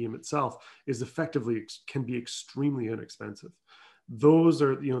storage medium itself is effectively, can be extremely inexpensive. Those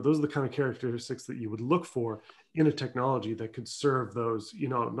are the kind of characteristics that you would look for in a technology that could serve those, you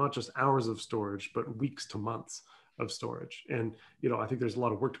know, not just hours of storage, but weeks to months of storage. And, you know, I think there's a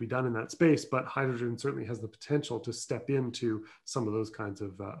lot of work to be done in that space, but hydrogen certainly has the potential to step into some of those kinds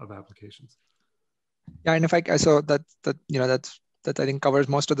of applications. Yeah, and if so that you know, that I think covers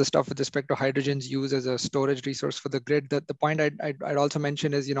most of the stuff with respect to hydrogen's use as a storage resource for the grid. The point I'd also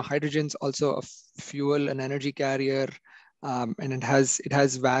mention is, you know, hydrogen's also a fuel and energy carrier, and it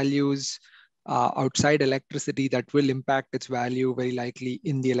has values outside electricity that will impact its value very likely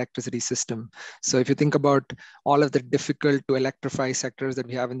in the electricity system. So if you think about all of the difficult to electrify sectors that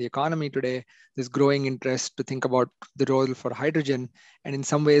we have in the economy today, there's growing interest to think about the role for hydrogen. And in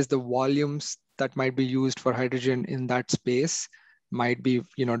some ways, the volumes that might be used for hydrogen in that space might be,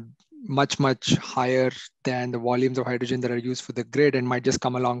 you know, much higher than the volumes of hydrogen that are used for the grid, and might just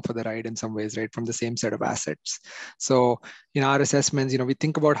come along for the ride in some ways, right, from the same set of assets. So in our assessments, you know, we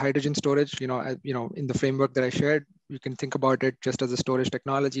think about hydrogen storage, you know, in the framework that I shared, you can think about it just as a storage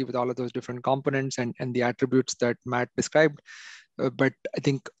technology with all of those different components and the attributes that Matt described. But I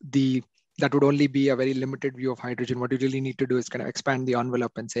think that would only be a very limited view of hydrogen. What you really need to do is kind of expand the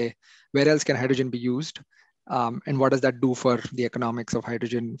envelope and say, where else can hydrogen be used? And what does that do for the economics of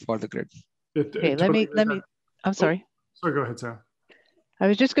hydrogen for the grid? Okay, let me. I'm sorry. Sorry, go ahead, Sarah. I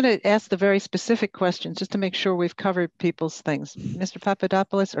was just going to ask the very specific questions just to make sure we've covered people's things. Mr.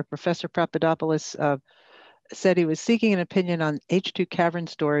 Papadopoulos or Professor Papadopoulos said he was seeking an opinion on H2 cavern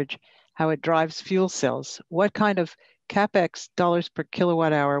storage, how it drives fuel cells. What kind of CapEx dollars per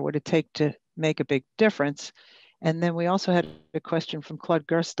kilowatt hour would it take to make a big difference? And then we also had a question from Claude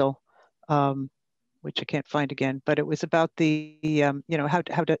Gerstel, which I can't find again, but it was about the,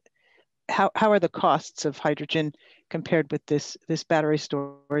 how are the costs of hydrogen compared with this battery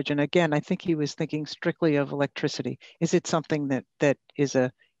storage? And again, I think he was thinking strictly of electricity. Is it something that is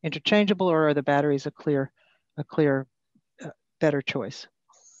a interchangeable, or are the batteries a clear better choice?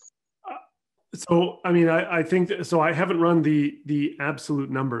 So, I mean, I think so. I haven't run the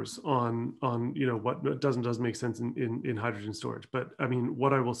absolute numbers on what doesn't make sense in hydrogen storage. But I mean,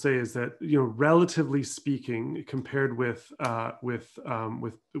 what I will say is that relatively speaking, compared with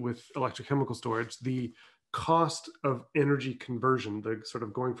electrochemical storage, the cost of energy conversion, the sort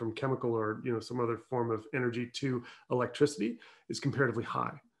of going from chemical or some other form of energy to electricity, is comparatively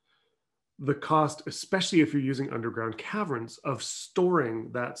high. The cost, especially if you're using underground caverns, of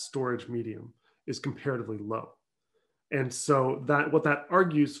storing that storage medium is comparatively low. And so what that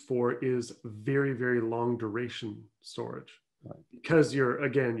argues for is very, very long duration storage, right? Because you're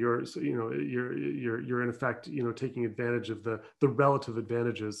in effect, taking advantage of the relative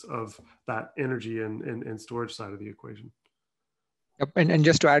advantages of that energy and storage side of the equation. Yep. And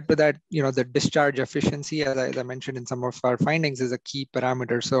just to add to that, the discharge efficiency, as I mentioned in some of our findings, is a key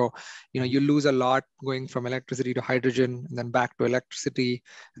parameter. So, you lose a lot going from electricity to hydrogen and then back to electricity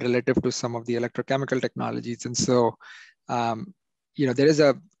relative to some of the electrochemical technologies. And so, there is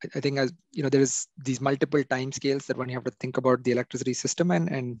there is these multiple time scales that when you have to think about the electricity system,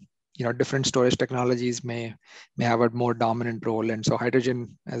 and different storage technologies may have a more dominant role. And so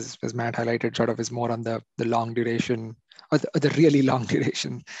hydrogen, as Matt highlighted, sort of is more on the long duration, or the really long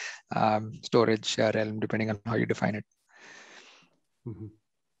duration storage realm, depending on how you define it. Mm-hmm.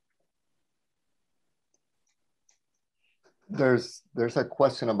 There's a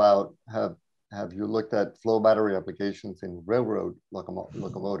question about have you looked at flow battery applications in railroad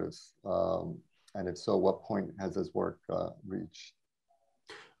locomotives? And if so, what point has this work reached?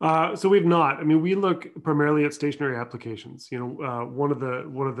 So we've not. I mean, we look primarily at stationary applications. One of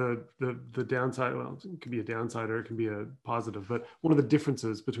the downside, well, it can be a downside or it can be a positive, but one of the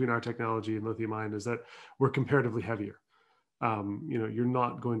differences between our technology and lithium-ion is that we're comparatively heavier. You're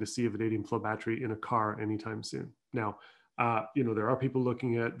not going to see a vanadium flow battery in a car anytime soon. Now, there are people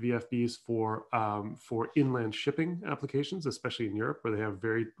looking at VFBs for inland shipping applications, especially in Europe, where they have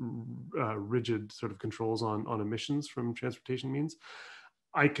very rigid sort of controls on emissions from transportation means.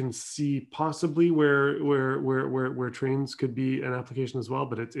 I can see possibly where trains could be an application as well,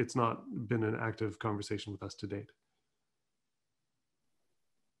 but it's not been an active conversation with us to date.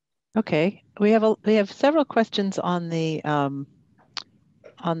 Okay, we have several questions on the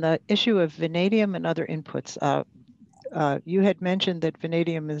issue of vanadium and other inputs. You had mentioned that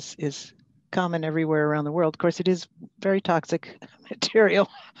vanadium is common everywhere around the world. Of course, it is very toxic material.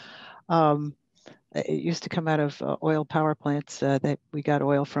 It used to come out of oil power plants that we got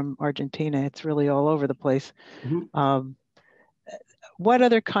oil from Argentina. It's really all over the place. Mm-hmm. What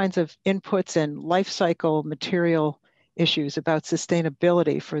other kinds of inputs and life cycle material issues about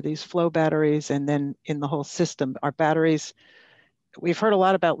sustainability for these flow batteries and then in the whole system? Are batteries, we've heard a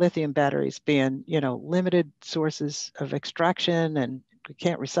lot about lithium batteries being, limited sources of extraction and we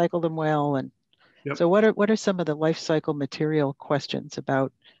can't recycle them well. And yep. So what are some of the life cycle material questions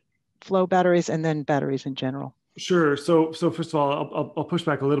about flow batteries and then batteries in general? Sure. So first of all, I'll push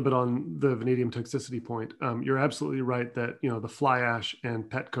back a little bit on the vanadium toxicity point. You're absolutely right that the fly ash and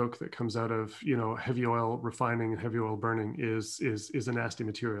pet coke that comes out of heavy oil refining and heavy oil burning is a nasty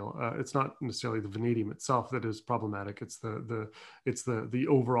material. It's not necessarily the vanadium itself that is problematic. It's the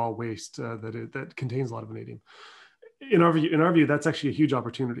overall waste that contains a lot of vanadium. In our view, that's actually a huge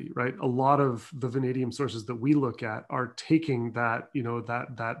opportunity, right? A lot of the vanadium sources that we look at are taking that,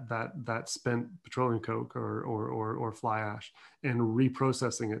 that spent petroleum coke or fly ash and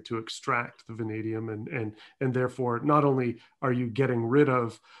reprocessing it to extract the vanadium, and therefore not only are you getting rid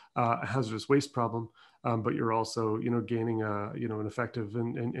of a hazardous waste problem, but you're also gaining an effective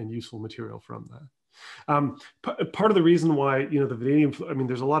and useful material from that. Part of the reason why the vanadium, I mean,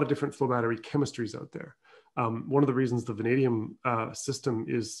 there's a lot of different flow battery chemistries out there. One of the reasons the vanadium system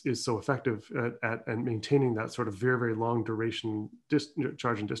is so effective at maintaining that sort of very, very long duration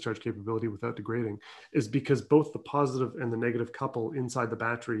charge and discharge capability without degrading is because both the positive and the negative couple inside the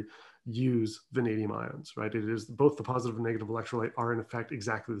battery use vanadium ions, right? It is both the positive and negative electrolyte are in effect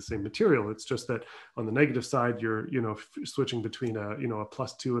exactly the same material. It's just that on the negative side, you're, switching between a, a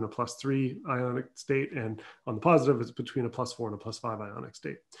 +2 and a +3 ionic state. And on the positive, it's between a +4 and a +5 ionic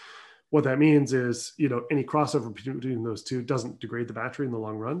state. What that means is, any crossover between those two doesn't degrade the battery in the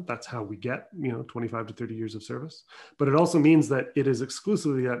long run. That's how we get, 25 to 30 years of service. But it also means that it is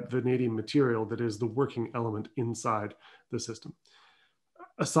exclusively that vanadium material that is the working element inside the system.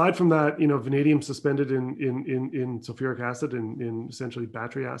 Aside from that, vanadium suspended in sulfuric acid and in essentially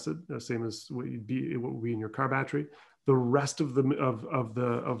battery acid, same as what would be in your car battery. The rest of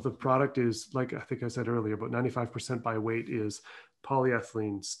the product is, like I think I said earlier, about 95% by weight is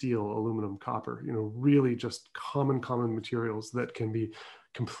polyethylene, steel, aluminum, copper. Really just common materials that can be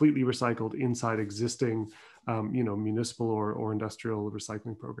completely recycled inside existing, municipal or industrial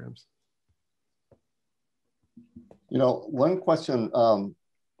recycling programs. One question,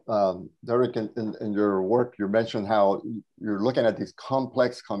 Dharik, in your work, you mentioned how you're looking at these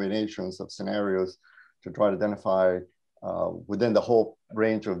complex combinations of scenarios to try to identify within the whole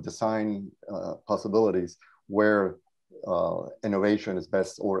range of design possibilities where innovation is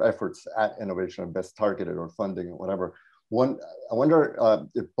best, or efforts at innovation are best targeted, or funding or whatever. I wonder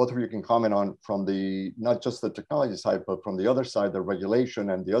if both of you can comment on, from the, not just the technology side, but from the other side, the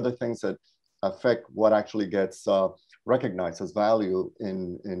regulation and the other things that affect what actually gets recognized as value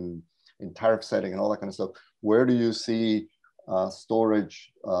in tariff setting and all that kind of stuff. Where do you see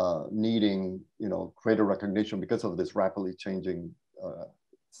storage needing, greater recognition because of this rapidly changing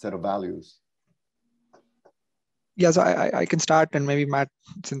set of values? Yeah, so I can start, and maybe Matt,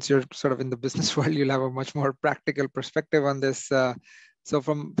 since you're sort of in the business world, you'll have a much more practical perspective on this. So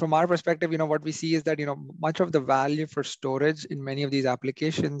from our perspective, what we see is that, much of the value for storage in many of these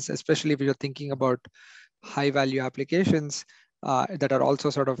applications, especially if you're thinking about high value applications that are also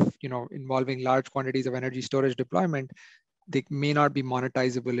sort of, involving large quantities of energy storage deployment, they may not be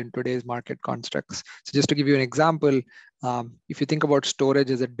monetizable in today's market constructs. So just to give you an example, if you think about storage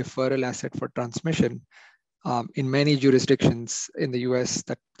as a deferral asset for transmission, in many jurisdictions in the US,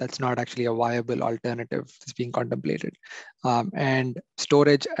 that's not actually a viable alternative that's being contemplated. And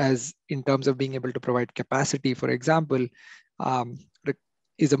storage, as in terms of being able to provide capacity, for example,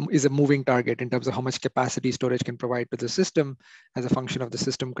 is a moving target in terms of how much capacity storage can provide to the system as a function of the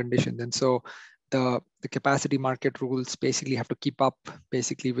system conditions. And so the capacity market rules basically have to keep up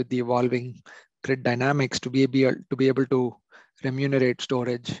basically with the evolving grid dynamics to be able to remunerate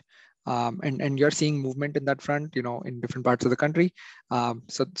storage. And you're seeing movement in that front, in different parts of the country.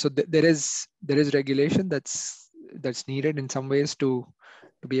 So there is regulation that's needed in some ways to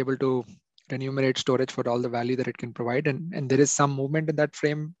be able to remunerate storage for all the value that it can provide. And there is some movement in that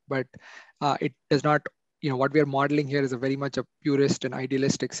frame, but it does not, what we are modeling here is a very much a purist and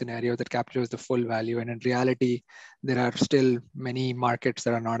idealistic scenario that captures the full value. And in reality, there are still many markets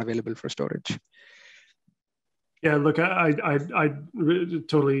that are not available for storage. Yeah, look, I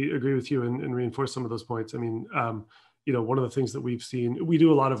totally agree with you and reinforce some of those points. I mean, one of the things that we've seen, we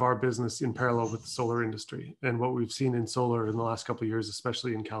do a lot of our business in parallel with the solar industry. And what we've seen in solar in the last couple of years,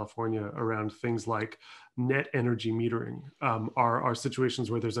 especially in California, around things like net energy metering, are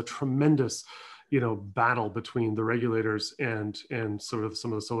situations where there's a tremendous battle between the regulators and sort of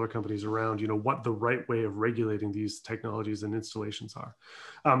some of the solar companies around, what the right way of regulating these technologies and installations are.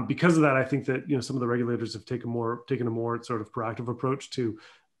 Because of that, I think that, some of the regulators have taken a more sort of proactive approach to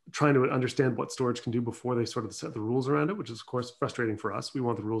trying to understand what storage can do before they sort of set the rules around it, which is of course frustrating for us. We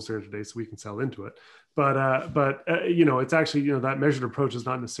want the rules here today so we can sell into it. But it's actually, that measured approach is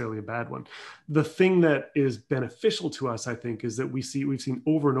not necessarily a bad one. The thing that is beneficial to us, I think, is that we've seen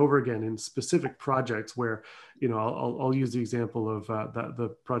over and over again in specific projects where, I'll use the example of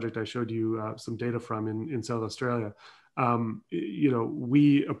the project I showed you some data from in South Australia.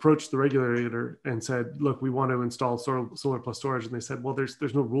 We approached the regulator and said, look, we want to install solar plus storage. And they said, well,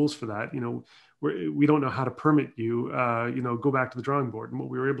 there's no rules for that. We don't know how to permit you, go back to the drawing board. And what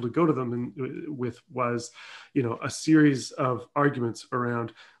we were able to go to them with was, a series of arguments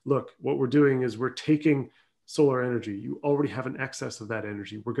around, look, what we're doing is we're taking solar energy. You already have an excess of that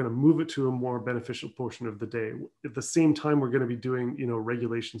energy. We're going to move it to a more beneficial portion of the day. At the same time, we're going to be doing,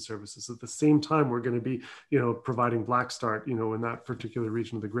 regulation services. At the same time, we're going to be, providing black start, in that particular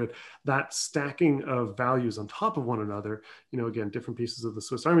region of the grid. That stacking of values on top of one another, again, different pieces of the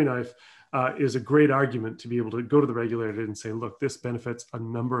Swiss Army knife, is a great argument to be able to go to the regulator and say, look, this benefits a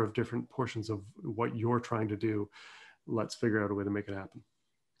number of different portions of what you're trying to do. Let's figure out a way to make it happen.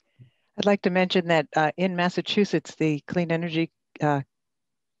 I'd like to mention that in Massachusetts, the Clean Energy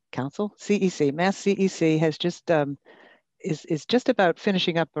Council, CEC, Mass CEC has just is just about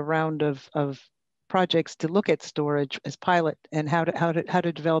finishing up a round of projects to look at storage as pilot and how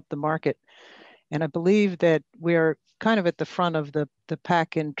to develop the market. And I believe that we're kind of at the front of the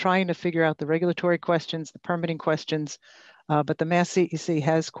pack in trying to figure out the regulatory questions, the permitting questions. But the Mass CEC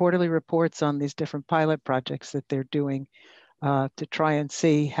has quarterly reports on these different pilot projects that they're doing to try and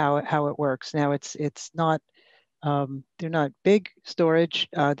see how it works. Now it's not they're not big storage.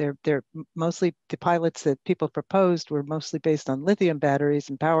 They're mostly the pilots that people proposed were mostly based on lithium batteries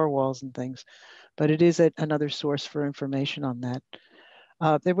and power walls and things. But it is another source for information on that.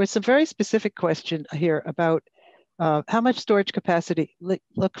 There was a very specific question here about how much storage capacity.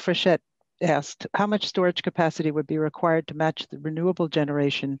 Look, Frechette asked, how much storage capacity would be required to match the renewable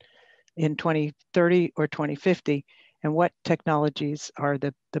generation in 2030 or 2050? And what technologies are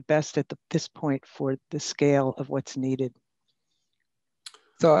the best at this point for the scale of what's needed?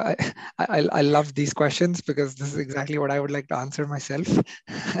 So I love these questions because this is exactly what I would like to answer myself,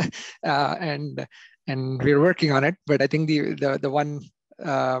 and we're working on it. But I think the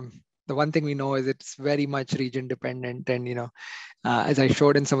one thing we know is it's very much region dependent, and as I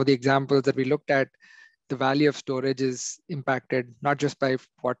showed in some of the examples that we looked at, the value of storage is impacted not just by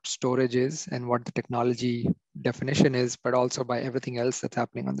what storage is and what the technology definition is, but also by everything else that's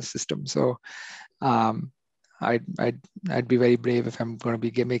happening on the system. So I'd be very brave if I'm going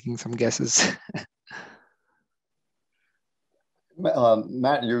to be making some guesses.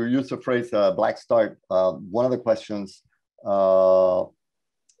 Matt, you used the phrase black start. One of the questions from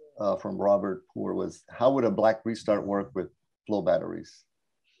Robert Poor was, how would a black restart work with flow batteries?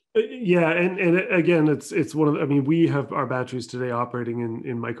 Yeah, and again, it's one of the, I mean, we have our batteries today operating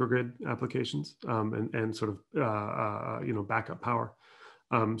in microgrid applications and sort of backup power.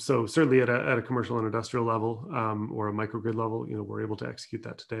 So certainly at a commercial and industrial level or a microgrid level, we're able to execute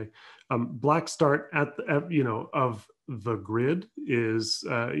that today. Black start of the grid is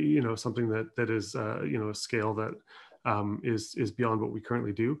something that is a scale that is beyond what we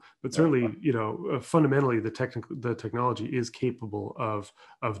currently do, but certainly fundamentally the technology is capable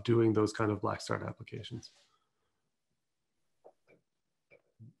of doing those kind of black start applications.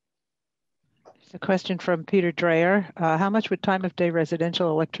 A question from Peter Dreyer. How much would time of day residential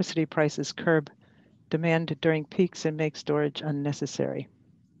electricity prices curb demand during peaks and make storage unnecessary?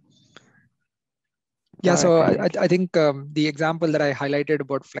 Yeah, so I think the example that I highlighted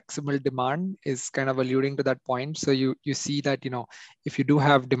about flexible demand is kind of alluding to that point. So you see that, if you do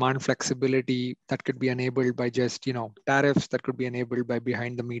have demand flexibility, that could be enabled by just, tariffs, that could be enabled by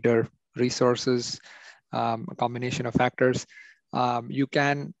behind the meter resources, a combination of factors. You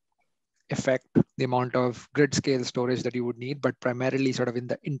can affect the amount of grid scale storage that you would need, but primarily sort of in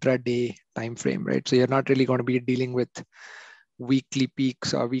the intraday time frame, right? So you're not really going to be dealing with weekly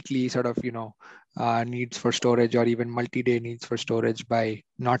peaks or weekly sort of needs for storage or even multi-day needs for storage by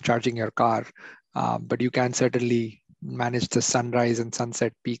not charging your car, but you can certainly manage the sunrise and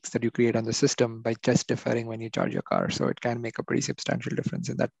sunset peaks that you create on the system by just deferring when you charge your car. So it can make a pretty substantial difference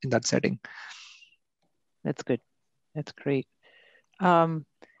in that setting. That's good. That's great.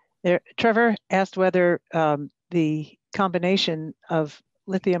 Trevor asked whether the combination of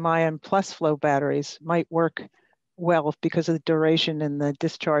lithium-ion plus flow batteries might work well because of the duration and the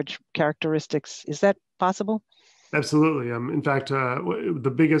discharge characteristics. Is that possible? Absolutely. In fact,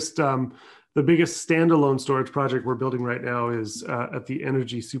 the biggest standalone storage project we're building right now is at the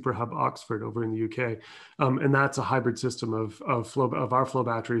Energy Super Hub Oxford over in the UK, and that's a hybrid system of our flow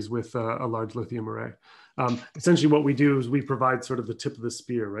batteries with a large lithium array. Essentially, what we do is we provide sort of the tip of the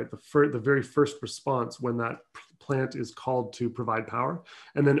spear, right? The very first response when that plant is called to provide power,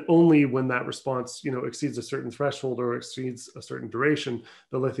 and then only when that response, exceeds a certain threshold or exceeds a certain duration,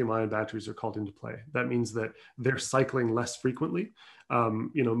 the lithium-ion batteries are called into play. That means that they're cycling less frequently, and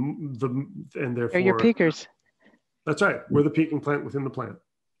therefore they're your peakers. That's right. We're the peaking plant within the plant,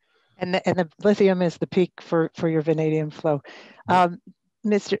 and the lithium is the peak for your vanadium flow.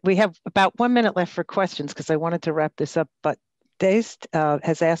 We have about 1 minute left for questions because I wanted to wrap this up, but Daist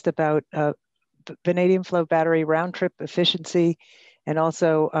has asked about vanadium flow battery round trip efficiency, and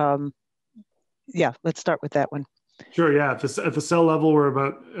also, let's start with that one. Sure, yeah. At the cell level, we're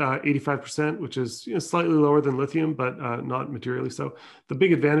about 85%, which is slightly lower than lithium, but not materially so. The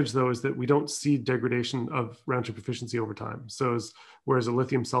big advantage, though, is that we don't see degradation of round trip efficiency over time. So whereas a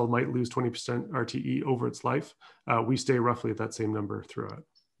lithium cell might lose 20% RTE over its life, we stay roughly at that same number throughout.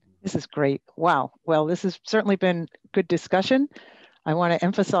 This is great. Wow. Well, this has certainly been good discussion. I want to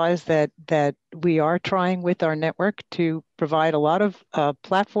emphasize that we are trying with our network to provide a lot of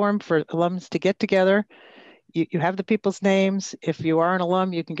platform for alums to get together, you have the people's names. If you are an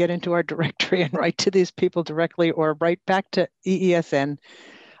alum, you can get into our directory and write to these people directly, or write back to EESN.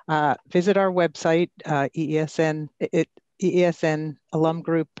 Visit our website, EESN alum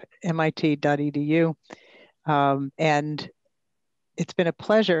group, mit.edu. And it's been a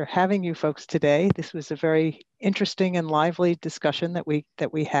pleasure having you folks today. This was a very interesting and lively discussion that we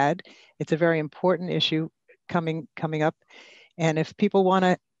had. It's a very important issue coming up. And if people want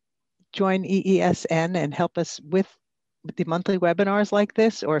to join EESN and help us with the monthly webinars like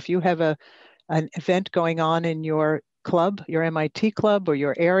this, or if you have an event going on in your club, your MIT club, or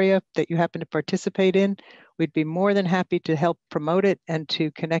your area that you happen to participate in, we'd be more than happy to help promote it and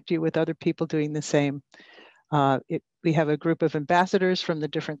to connect you with other people doing the same. We have a group of ambassadors from the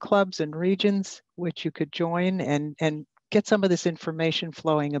different clubs and regions, which you could join and get some of this information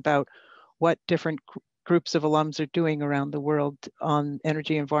flowing about what different groups of alums are doing around the world on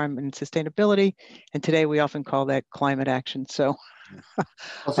energy, environment, and sustainability. And today we often call that climate action. So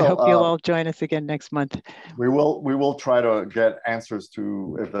also, I hope you'll all join us again next month. We will try to get answers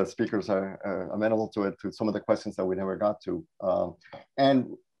to, if the speakers are amenable to it, to some of the questions that we never got to.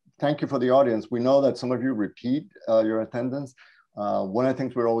 And thank you for the audience. We know that some of you repeat your attendance. One of the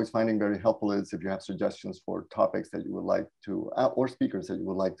things we're always finding very helpful is if you have suggestions for topics that you would like to, or speakers that you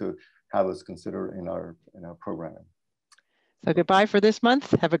would like to have us consider in our programming. So goodbye for this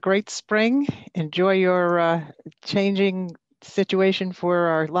month. Have a great spring. Enjoy your changing situation for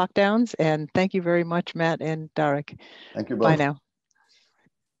our lockdowns. And thank you very much, Matt and Dharik. Thank you both. Bye now.